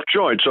really tough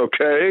joints,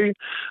 okay?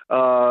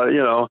 And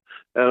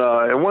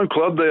at one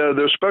club,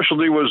 their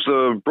specialty was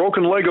the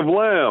broken leg of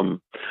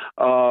lamb.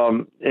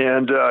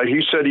 And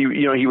he said he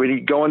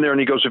would go in there, and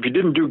he goes, if you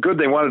didn't do good,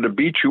 they wanted to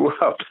beat you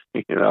up,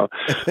 Yeah.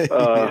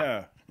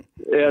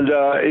 And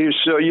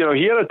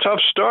he had a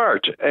tough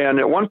start. And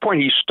at one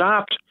point, he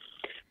stopped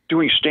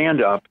doing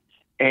stand-up,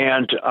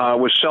 and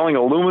was selling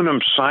aluminum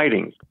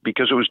siding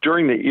because it was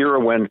during the era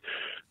when,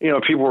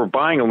 people were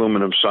buying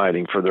aluminum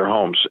siding for their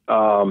homes.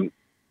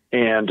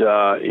 And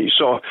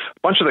so a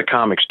bunch of the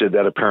comics did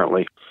that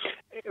apparently,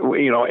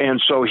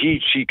 and so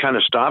he kind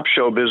of stopped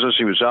show business.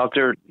 He was out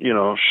there,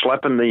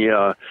 schlepping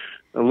the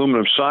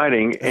aluminum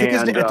siding.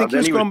 I think he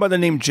was going by the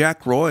name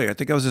Jack Roy. I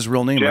think that was his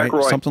real name, Jack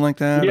right? Roy. Something like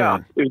that?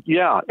 Yeah,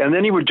 yeah. And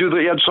then he would do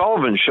the Ed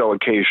Sullivan Show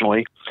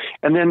occasionally.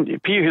 And then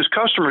his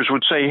customers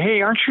would say,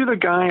 "Hey, aren't you the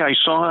guy I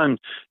saw on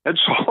Ed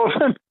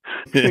Sullivan?"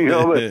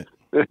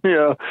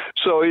 Yeah.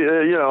 So,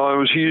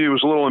 he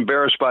was a little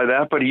embarrassed by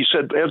that, but he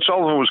said Ed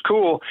Sullivan was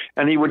cool.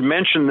 And he would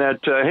mention that,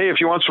 hey, if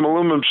you want some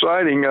aluminum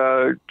siding,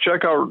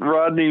 check out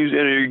Rodney,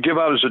 and he'd give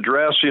out his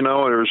address,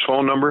 or his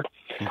phone number.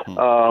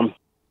 Mm-hmm.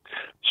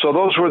 So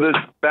those were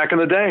back in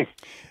the day.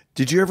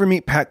 Did you ever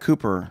meet Pat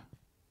Cooper?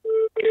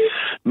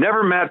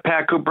 Never met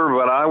Pat Cooper,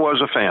 but I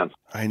was a fan.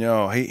 I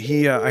know.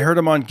 I heard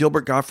him on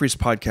Gilbert Gottfried's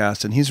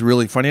podcast, and he's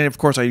really funny. And of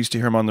course, I used to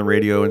hear him on the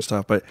radio and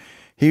stuff, but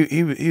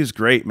he was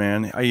great,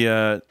 man.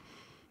 I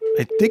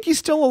think he's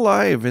still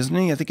alive, isn't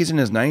he? I think he's in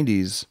his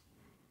 90s.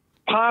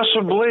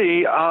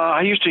 Possibly.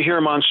 I used to hear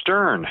him on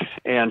Stern,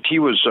 and he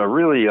was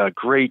really a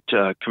great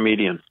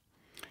comedian.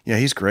 Yeah,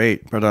 he's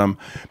great. But,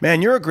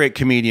 man, you're a great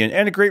comedian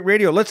and a great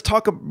radio. Let's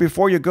talk,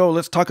 before you go,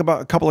 let's talk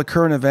about a couple of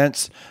current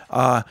events.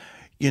 That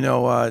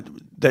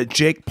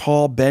Jake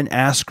Paul, Ben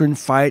Askren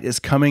fight is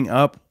coming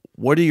up.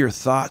 What are your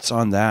thoughts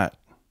on that?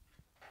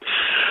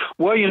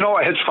 Well,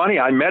 it's funny.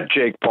 I met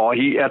Jake Paul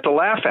at the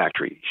Laugh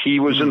Factory. He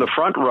was in the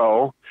front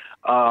row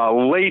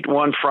late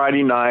one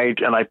Friday night,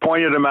 and I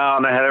pointed him out,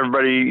 and I had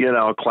everybody,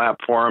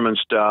 clap for him and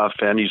stuff.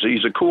 And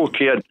he's a cool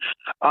kid.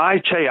 I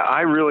tell you,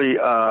 I really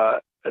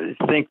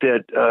think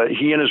that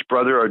he and his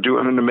brother are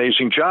doing an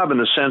amazing job in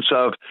the sense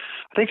of,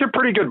 I think they're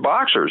pretty good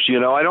boxers.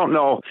 I don't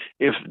know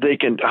if they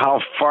can,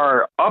 how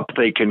far up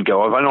they can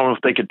go. I don't know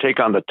if they could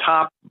take on the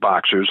top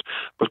boxers,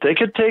 but they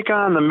could take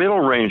on the middle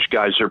range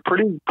guys. They're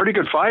pretty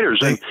good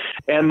fighters,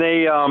 and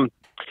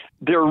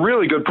they're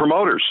really good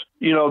promoters.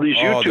 These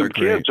YouTube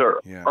kids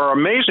are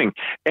amazing.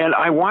 And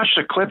I watched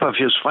a clip of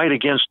his fight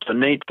against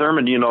Nate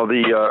Thurmond,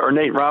 or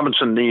Nate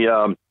Robinson,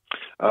 the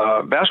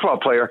basketball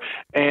player,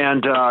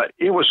 and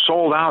it was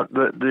sold out.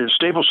 The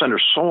Staples Center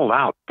sold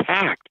out,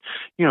 packed,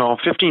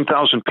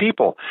 15,000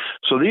 people.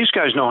 So these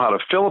guys know how to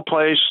fill a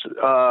place.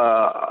 They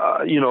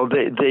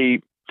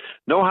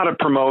know how to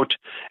promote,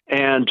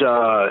 and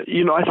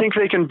I think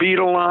they can beat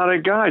a lot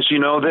of guys.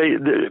 Ben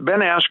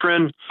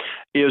Askren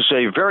is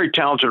a very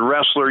talented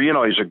wrestler.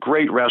 He's a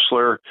great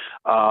wrestler,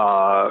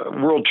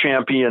 world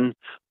champion,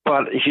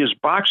 but his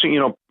boxing,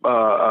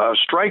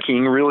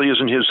 striking really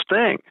isn't his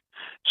thing.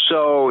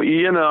 So,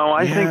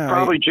 I think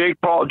probably Jake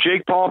Paul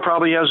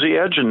probably has the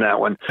edge in that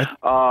one.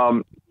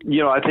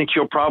 I think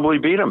he'll probably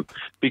beat him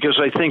because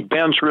I think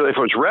Ben's really, if it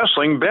was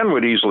wrestling, Ben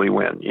would easily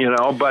win,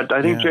 but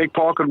I think Jake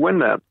Paul could win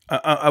that.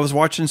 I was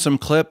watching some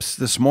clips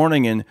this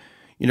morning, and,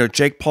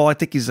 Jake Paul, I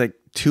think he's like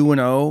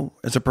 2-0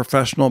 as a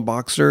professional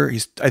boxer.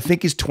 I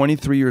think he's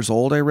 23 years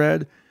old, I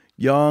read.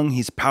 Young,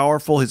 he's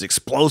powerful, he's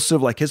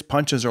explosive, like his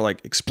punches are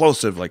like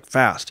explosive, like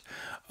fast.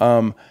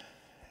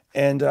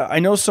 And I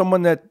know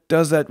someone that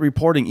does that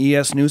reporting,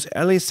 ES News,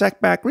 Ellie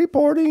Sackback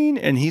reporting,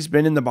 and he's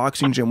been in the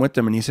boxing gym with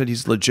them, and he said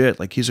he's legit,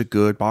 like he's a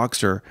good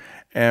boxer.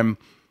 And,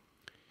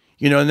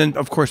 and then,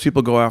 of course,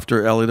 people go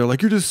after Ellie. They're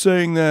like, you're just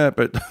saying that.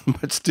 But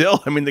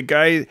still, I mean, the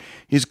guy,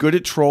 he's good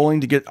at trolling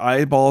to get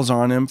eyeballs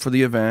on him for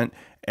the event,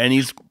 and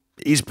he's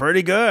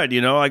pretty good,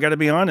 I got to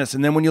be honest.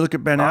 And then when you look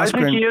at Ben Askren.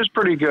 I think he is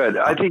pretty good.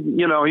 I think,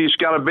 he's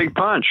got a big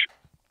punch.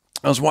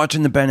 I was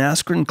watching the Ben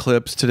Askren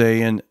clips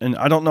today, and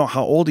I don't know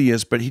how old he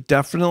is, but he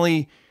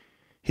definitely,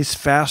 his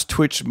fast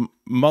twitch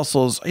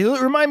muscles, he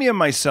remind me of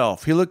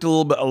myself. He looked a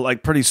little bit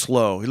like pretty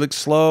slow. He looked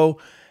slow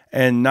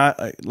and not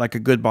like a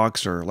good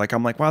boxer. Like,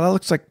 I'm like, wow, that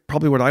looks like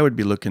probably what I would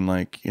be looking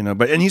like,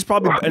 and he's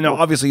probably, and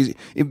obviously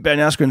Ben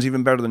Askren's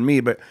even better than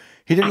me, but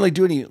he didn't really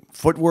do any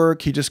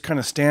footwork. He just kind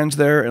of stands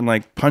there and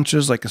like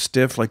punches like a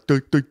stiff, like,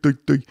 duk, duk, duk,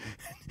 duk.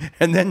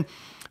 And then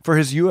for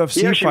his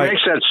UFC fight, he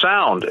makes that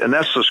sound, and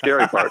that's the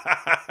scary part.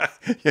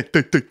 Yeah,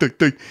 duk, duk, duk,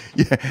 duk.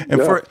 Yeah,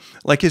 and for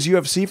like his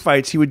UFC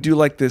fights, he would do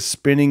like this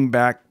spinning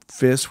back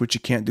fist, which you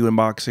can't do in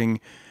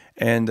boxing,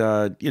 and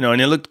and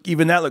it looked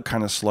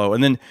kind of slow.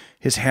 And then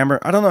his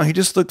hammer, I don't know, he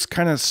just looks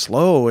kind of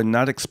slow and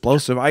not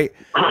explosive. I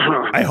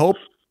hope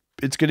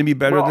it's going to be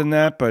better than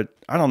that, but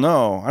I don't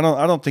know. I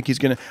don't think he's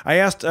going to. I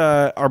asked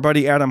our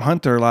buddy Adam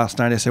Hunter last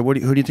night. I said, who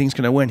do you think is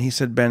going to win? He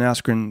said Ben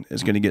Askren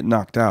is going to get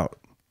knocked out.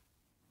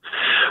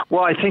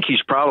 Well, I think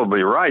he's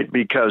probably right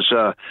because,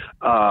 and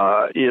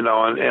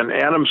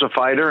Adam's a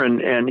fighter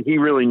and he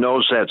really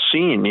knows that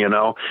scene,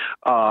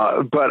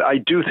 but I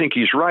do think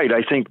he's right.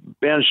 I think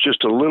Ben's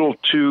just a little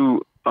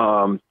too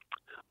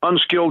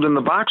unskilled in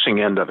the boxing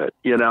end of it.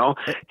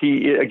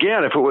 He,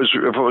 again, if it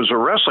was a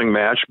wrestling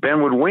match,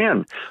 Ben would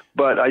win.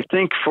 But I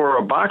think for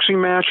a boxing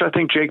match, I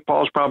think Jake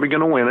Paul's probably going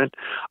to win it.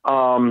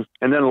 And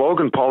then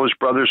Logan Paul, his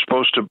brother, is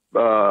supposed to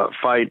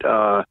fight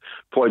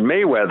Floyd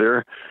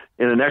Mayweather.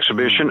 in an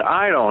exhibition.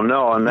 I don't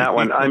know on that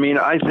one. I mean,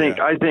 I think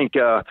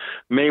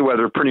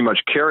Mayweather pretty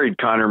much carried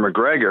Conor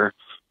McGregor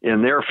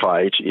in their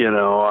fight.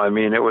 I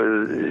mean,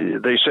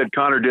 they said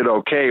Conor did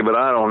okay, but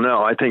I don't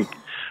know. I think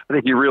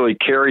he really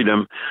carried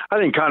him. I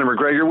think Conor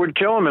McGregor would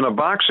kill him in an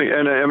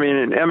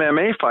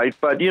MMA fight,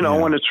 but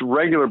when it's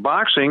regular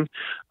boxing,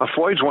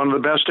 Floyd's one of the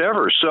best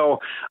ever. So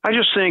I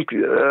just think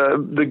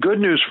the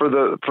good news for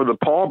the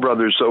Paul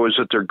brothers, though, is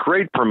that they're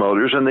great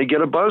promoters and they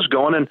get a buzz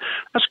going, and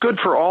that's good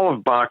for all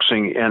of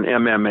boxing and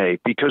MMA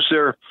because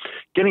they're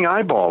getting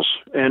eyeballs,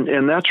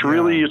 and that's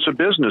really it's a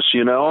business,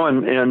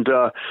 and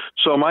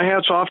so my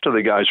hat's off to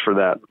the guys for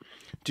that.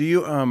 Do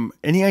you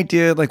any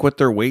idea like what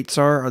their weights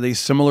are? Are they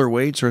similar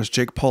weights, or is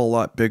Jake Paul a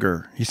lot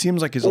bigger? He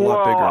seems like he's a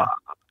lot bigger.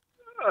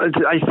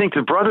 I think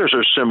the brothers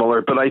are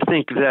similar, but I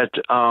think that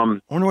I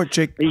wonder what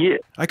Jake.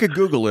 I could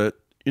Google it.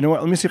 You know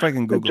what? Let me see if I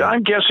can Google it.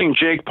 I'm guessing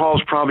Jake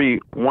Paul's probably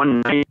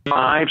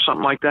 195,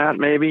 something like that,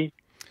 maybe.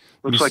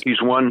 Looks like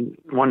he's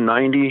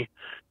 190,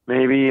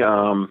 maybe.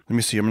 Let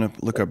me see. I'm going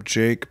to look up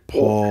Jake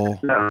Paul.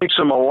 That makes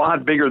him a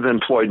lot bigger than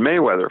Floyd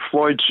Mayweather.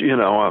 Floyd's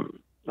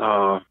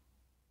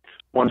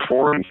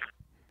 140.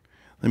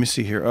 Let me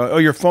see here.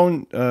 Your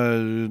phone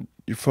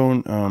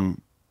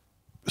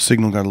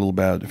signal got a little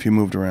bad. If you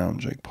moved around,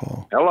 Jake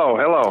Paul.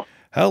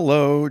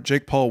 Hello,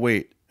 Jake Paul.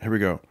 Wait, here we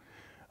go.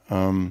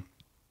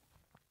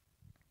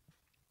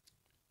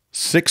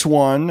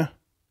 6'1"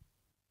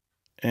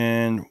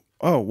 and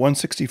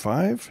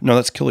 165. No,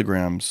 that's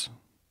kilograms.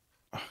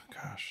 Oh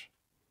gosh.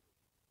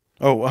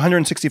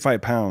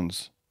 165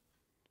 pounds.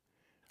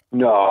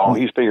 No,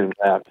 he's bigger than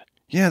that.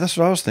 Yeah, that's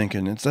what I was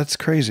thinking. That's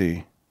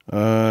crazy.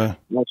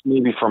 That's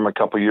maybe from a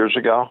couple years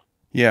ago.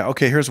 Yeah.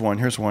 Okay. Here's one.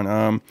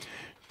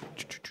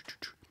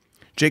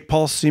 Jake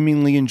Paul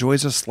seemingly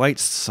enjoys a slight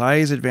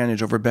size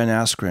advantage over Ben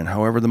Askren.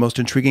 However, the most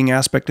intriguing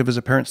aspect of his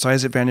apparent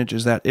size advantage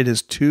is that it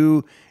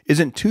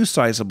isn't too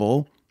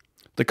sizable.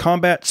 The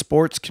combat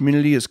sports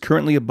community is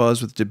currently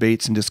abuzz with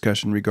debates and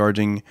discussion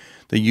regarding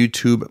the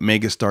YouTube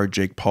megastar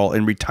Jake Paul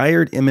and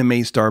retired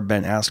MMA star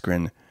Ben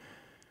Askren.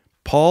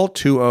 Paul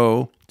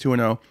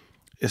 2-0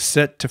 is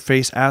set to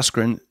face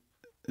Askren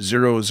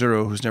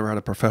 0-0, who's never had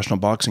a professional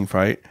boxing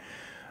fight,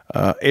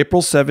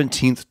 April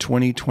 17th,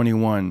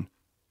 2021.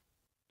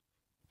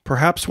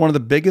 Perhaps one of the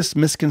biggest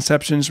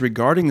misconceptions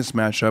regarding this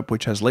matchup,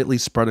 which has lately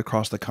spread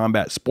across the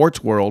combat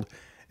sports world,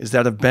 is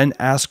that of Ben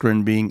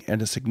Askren being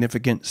at a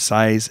significant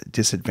size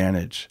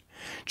disadvantage.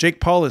 Jake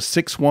Paul is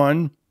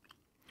 6'1",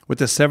 with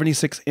a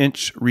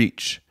 76-inch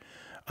reach.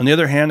 On the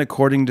other hand,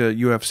 according to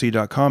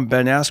UFC.com,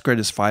 Ben Askren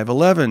is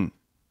 5'11",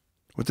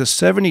 with a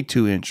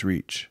 72-inch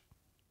reach.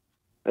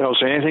 They don't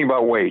say anything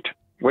about weight.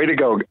 Way to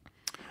go.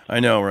 I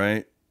know,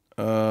 right?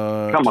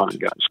 Come on,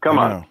 guys. Come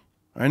on.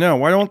 I know.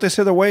 Why don't they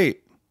say the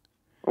weight?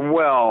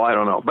 Well, I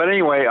don't know. But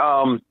anyway,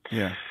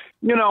 yeah.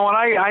 And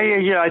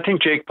I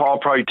think Jake Paul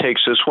probably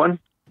takes this one.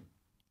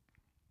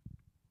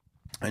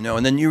 I know.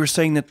 And then you were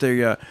saying that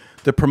the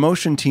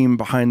promotion team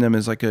behind them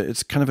is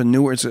it's kind of a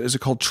newer, is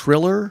it called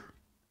Triller?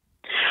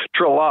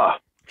 Trilla.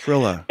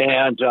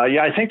 And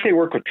I think they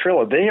work with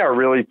Trilla. They are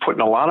really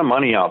putting a lot of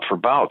money out for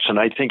bouts, and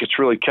I think it's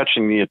really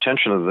catching the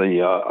attention of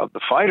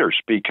the fighters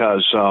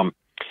because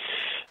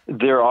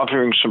they're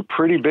offering some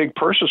pretty big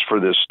purses for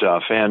this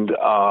stuff, and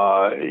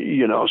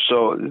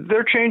so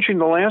they're changing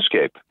the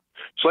landscape.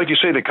 It's like you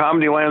say, the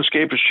comedy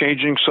landscape is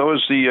changing, so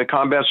is the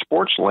combat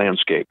sports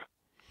landscape.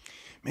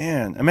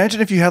 Man,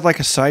 imagine if you had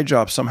like a side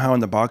job somehow in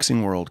the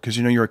boxing world, because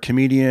you're a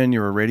comedian,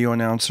 you're a radio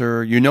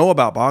announcer,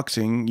 about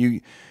boxing,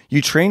 you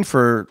trained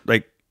for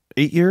like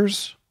 8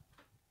 years?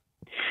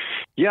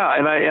 Yeah,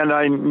 and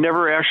I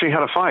never actually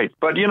had a fight,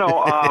 but it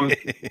was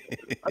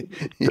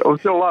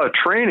still a lot of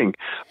training.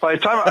 By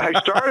the time I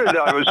started,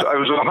 I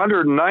was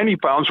 190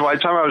 pounds. By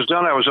the time I was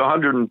done, I was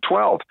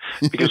 112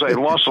 because I had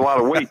lost a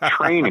lot of weight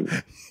training.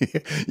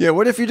 Yeah,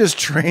 what if you just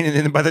train and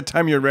then by the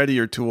time you're ready,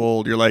 you're too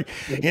old? You're like,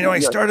 I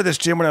started this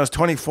gym when I was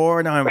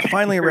 24. Now I'm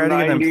finally ready,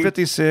 and I'm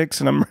 56,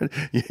 and I'm ready.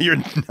 You're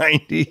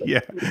 90. Yeah,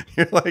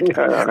 you're like,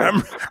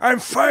 I'm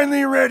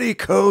finally ready,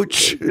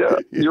 coach. Yeah,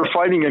 you're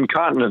fighting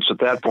incontinence at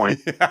that point.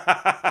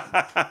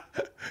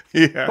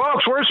 Yeah.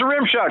 Folks, where's the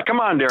rim shot? Come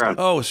on, Darren.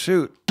 Oh,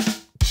 shoot.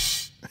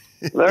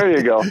 There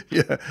you go.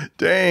 Yeah.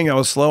 Dang, I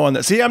was slow on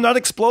that. See, I'm not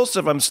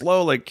explosive. I'm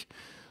slow like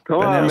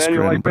Come on, man.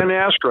 You're like Ben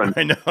Askren.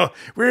 I know.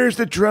 Where's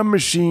the drum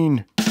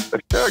machine?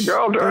 There you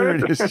go,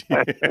 Darren.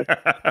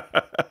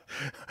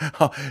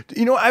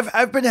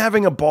 I've been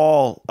having a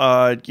ball,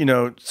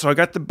 so I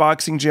got the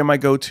boxing gym I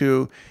go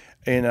to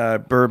in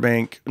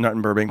Burbank, not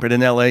in Burbank, but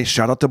in LA.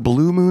 Shout out to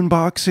Blue Moon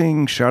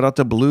Boxing.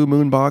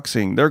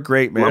 They're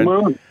great, man.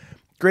 Blue Moon.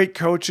 Great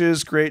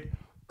coaches, great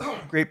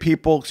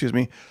people. Excuse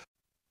me.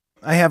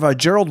 I have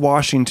Gerald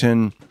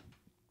Washington.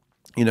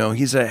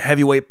 He's a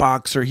heavyweight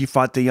boxer. He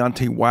fought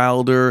Deontay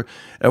Wilder.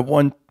 At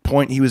one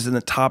point, he was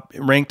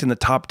ranked in the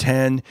top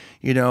 10.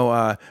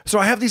 So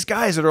I have these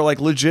guys that are like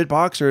legit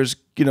boxers.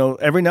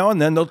 Every now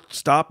and then they'll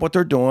stop what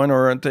they're doing,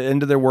 or at the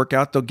end of their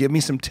workout, they'll give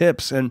me some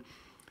tips. And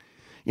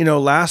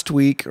last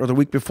week or the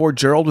week before,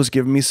 Gerald was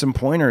giving me some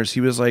pointers.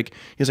 He's like,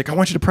 I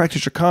want you to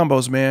practice your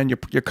combos, man, your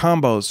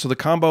combos. So the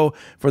combo,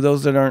 for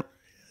those that aren't,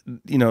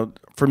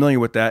 familiar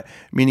with that,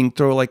 meaning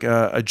throw like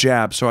a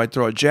jab. So I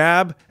throw a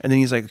jab, and then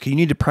he's like, okay, you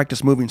need to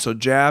practice moving. So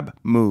jab,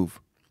 move.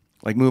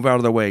 Like move out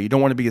of the way. You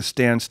don't want to be a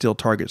standstill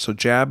target. So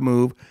jab,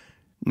 move.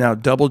 Now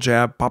double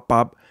jab, pop,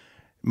 pop,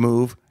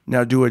 move.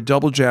 Now do a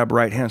double jab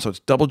right hand. So it's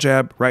double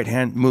jab, right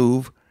hand,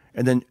 move,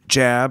 and then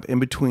jab in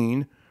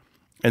between,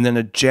 and then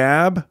a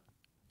jab,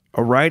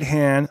 a right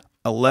hand,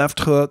 a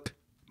left hook,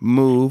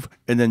 move,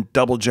 and then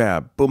double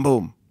jab. Boom,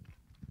 boom.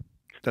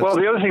 Well,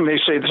 the other thing they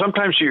say,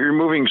 sometimes you're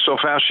moving so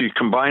fast you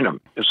combine them.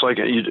 It's like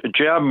a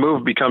jab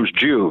move becomes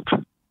jube.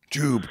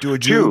 Jube. Do a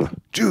jube.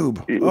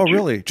 Jube. Oh,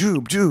 really?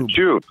 Jube.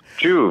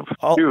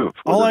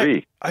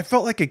 I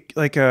felt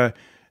like a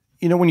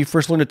when you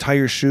first learn to tie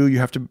your shoe, you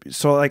have to,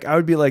 so like I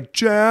would be like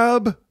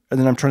jab, and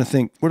then I'm trying to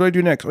think, what do I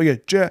do next? Oh yeah,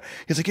 jab.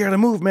 He's like, you gotta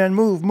move, man,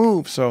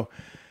 move. So,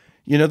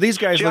 these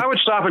guys. See, I would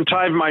stop and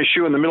tie my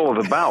shoe in the middle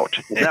of the bout.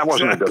 That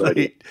wasn't a good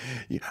idea.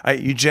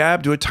 You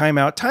jab, do a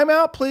timeout.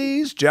 Timeout,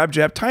 please. Jab,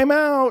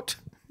 timeout.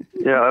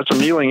 Yeah, that's a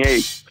kneeling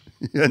 8.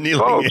 Yeah,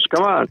 kneeling Folks, 8.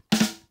 Come on.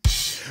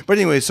 But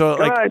anyway, so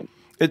Good night.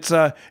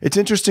 It's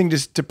interesting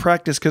to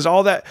practice, because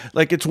all that,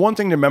 like, it's one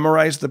thing to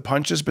memorize the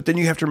punches, but then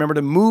you have to remember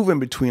to move in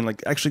between,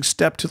 like actually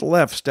step to the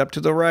left, step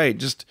to the right,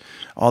 just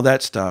all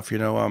that stuff,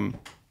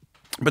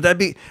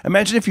 But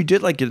imagine if you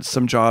did like get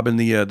some job in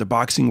the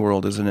boxing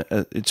world, isn't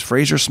it? It's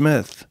Frazer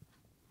Smith.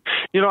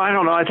 I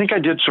don't know. I think I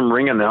did some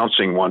ring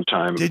announcing one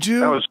time. Did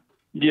you?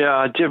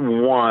 I did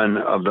one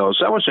of those.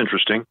 That was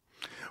interesting.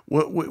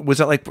 What was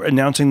that, like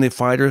announcing the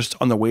fighters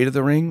on the way to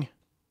the ring?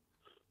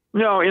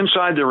 No,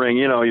 inside the ring.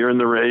 You're in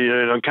the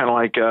ring, kind of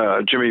like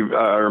Jimmy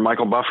or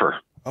Michael Buffer.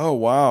 Oh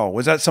wow!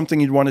 Was that something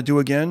you'd want to do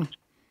again?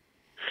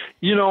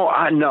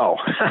 I know.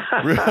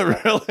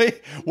 Really?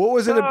 What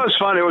was it? No, it was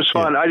fun. It was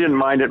fun. Yeah. I didn't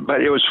mind it,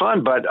 but it was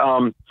fun. But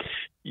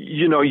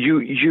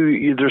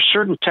you there's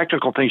certain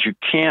technical things you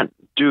can't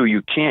do.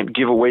 You can't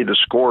give away the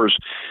scores.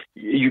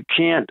 You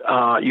can't.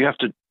 You have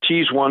to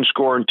tease one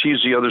score and tease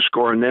the other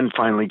score, and then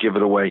finally give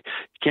it away.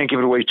 You can't give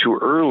it away too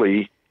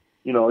early.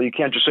 You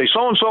can't just say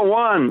so and so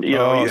won.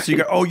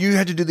 So you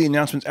had to do the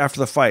announcements after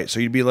the fight. So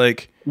you'd be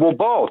like, well,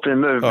 both,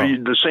 and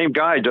the same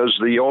guy does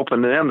the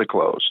open and the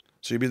close.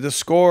 So you'd be the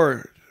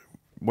score,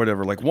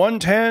 whatever, like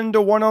 110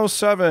 to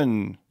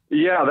 107.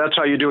 Yeah, that's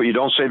how you do it. You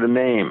don't say the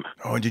name.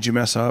 Oh, and did you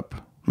mess up?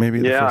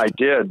 Maybe. Yeah, I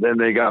did. Then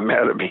they got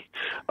mad at me.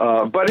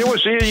 But it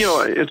was,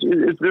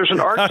 there's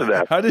an art to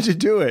that. How did you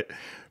do it?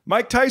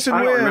 Mike Tyson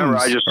wins. I don't remember.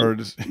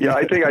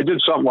 I think I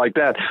did something like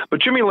that. But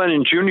Jimmy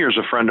Lennon Jr. is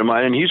a friend of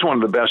mine, and he's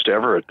one of the best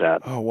ever at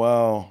that. Oh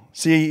wow!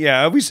 See,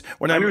 yeah, I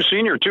knew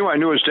Senior too. I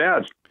knew his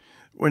dad.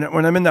 When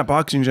I'm in that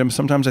boxing gym,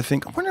 sometimes I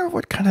think, I wonder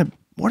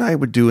what I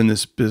would do in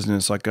this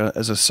business, like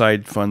as a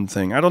side fun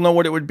thing. I don't know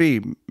what it would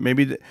be.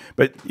 Maybe,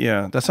 but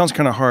yeah, that sounds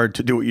kind of hard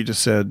to do what you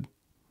just said.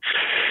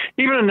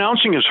 Even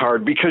announcing is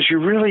hard because you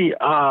really.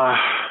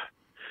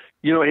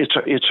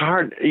 It's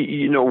hard.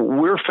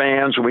 We're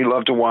fans and we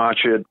love to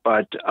watch it,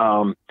 but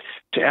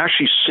to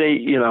actually say,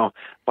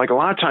 like a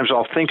lot of times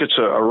I'll think it's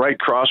a right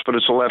cross, but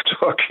it's a left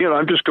hook.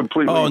 I'm just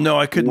completely. Oh no,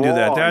 I couldn't wrong.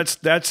 Do that.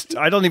 That's.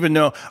 I don't even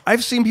know.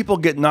 I've seen people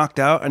get knocked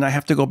out, and I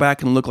have to go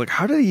back and look like,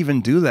 how did they even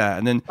do that?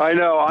 And then I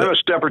know I'm a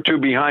step or two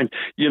behind.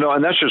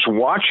 And that's just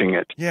watching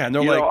it. Yeah, and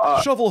they're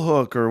like shovel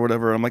hook or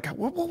whatever. I'm like, how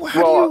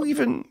do you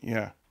even?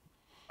 Yeah.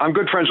 I'm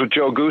good friends with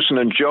Joe Goosen,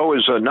 and Joe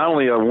is not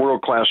only a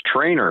world-class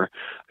trainer,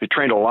 he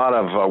trained a lot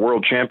of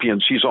world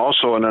champions, he's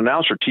also an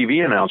announcer,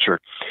 TV announcer.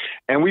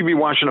 And we'd be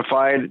watching a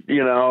fight,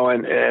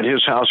 and at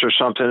his house or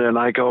something, and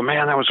I go,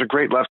 man, that was a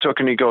great left hook.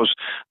 And he goes,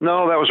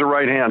 no, that was a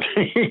right hand.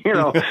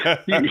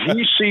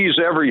 He sees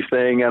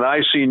everything, and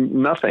I see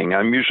nothing.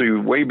 I'm usually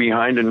way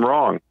behind and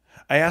wrong.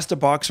 I asked a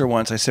boxer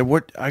once, I said,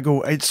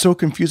 it's so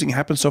confusing, it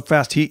happens so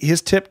fast.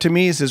 His tip to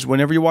me is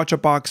whenever you watch a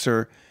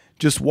boxer,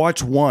 just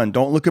watch one.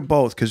 Don't look at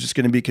both because it's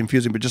going to be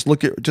confusing. But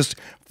just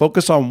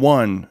focus on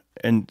one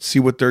and see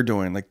what they're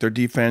doing, like their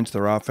defense,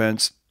 their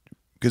offense.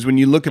 Because when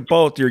you look at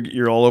both,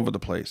 you're all over the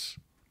place.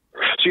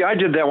 See, I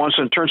did that once,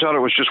 and it turns out it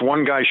was just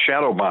one guy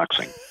shadow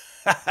boxing.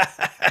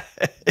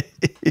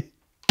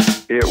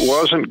 It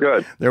wasn't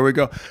good. There we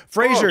go,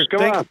 Frazer.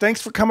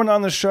 Thanks for coming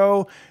on the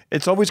show.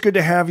 It's always good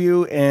to have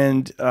you,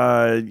 and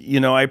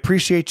I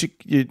appreciate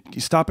you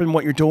stopping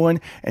what you're doing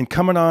and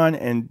coming on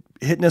and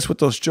hitting us with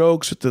those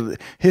jokes, with the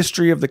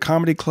history of the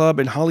comedy club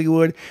in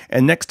Hollywood.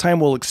 And next time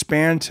we'll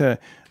expand to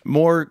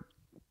more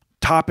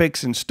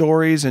topics and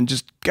stories. And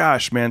just,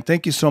 gosh, man,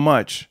 thank you so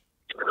much.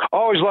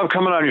 Always love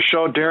coming on your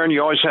show, Darren.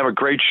 You always have a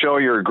great show.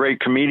 You're a great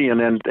comedian,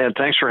 and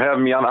thanks for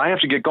having me on. I have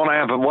to get going. I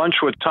have a lunch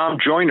with Tom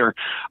Joyner.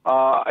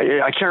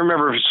 I can't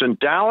remember if it's in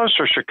Dallas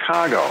or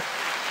Chicago,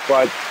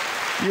 but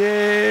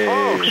yay!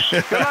 Folks,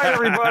 good night,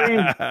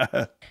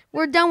 everybody.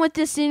 We're done with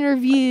this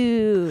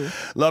interview.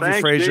 Love you,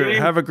 Frazer.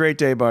 Dave. Have a great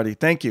day, buddy.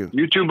 Thank you.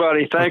 You too,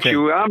 buddy. Thank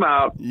you. I'm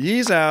out.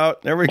 He's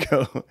out. There we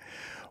go.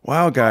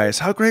 Wow, guys,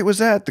 how great was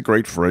that? The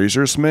great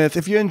Frazer Smith.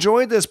 If you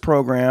enjoyed this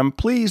program,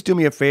 please do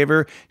me a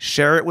favor.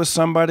 Share it with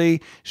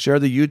somebody. Share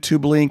the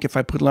YouTube link. If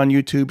I put it on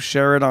YouTube,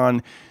 share it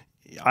on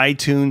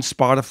iTunes,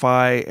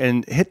 Spotify,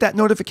 and hit that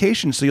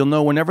notification so you'll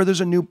know whenever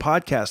there's a new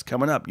podcast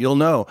coming up. You'll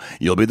know.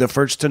 You'll be the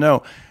first to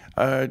know.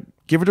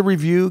 Give it a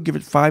review. Give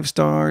it 5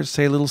 stars.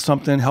 Say a little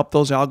something. Help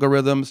those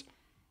algorithms.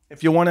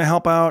 If you want to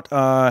help out,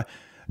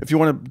 if you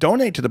want to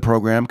donate to the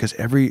program, because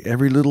every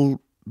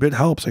little bit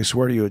helps, I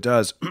swear to you it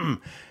does.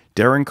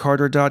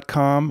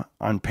 DarrenCarter.com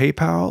on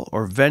PayPal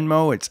or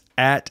Venmo. It's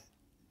at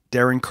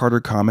Darren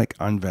Carter Comic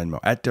on Venmo.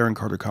 At Darren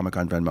Carter Comic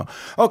on Venmo.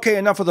 Okay,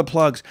 enough of the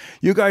plugs.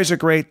 You guys are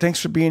great. Thanks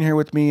for being here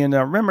with me. And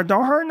remember,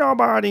 don't hurt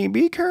nobody.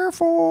 Be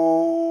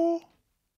careful.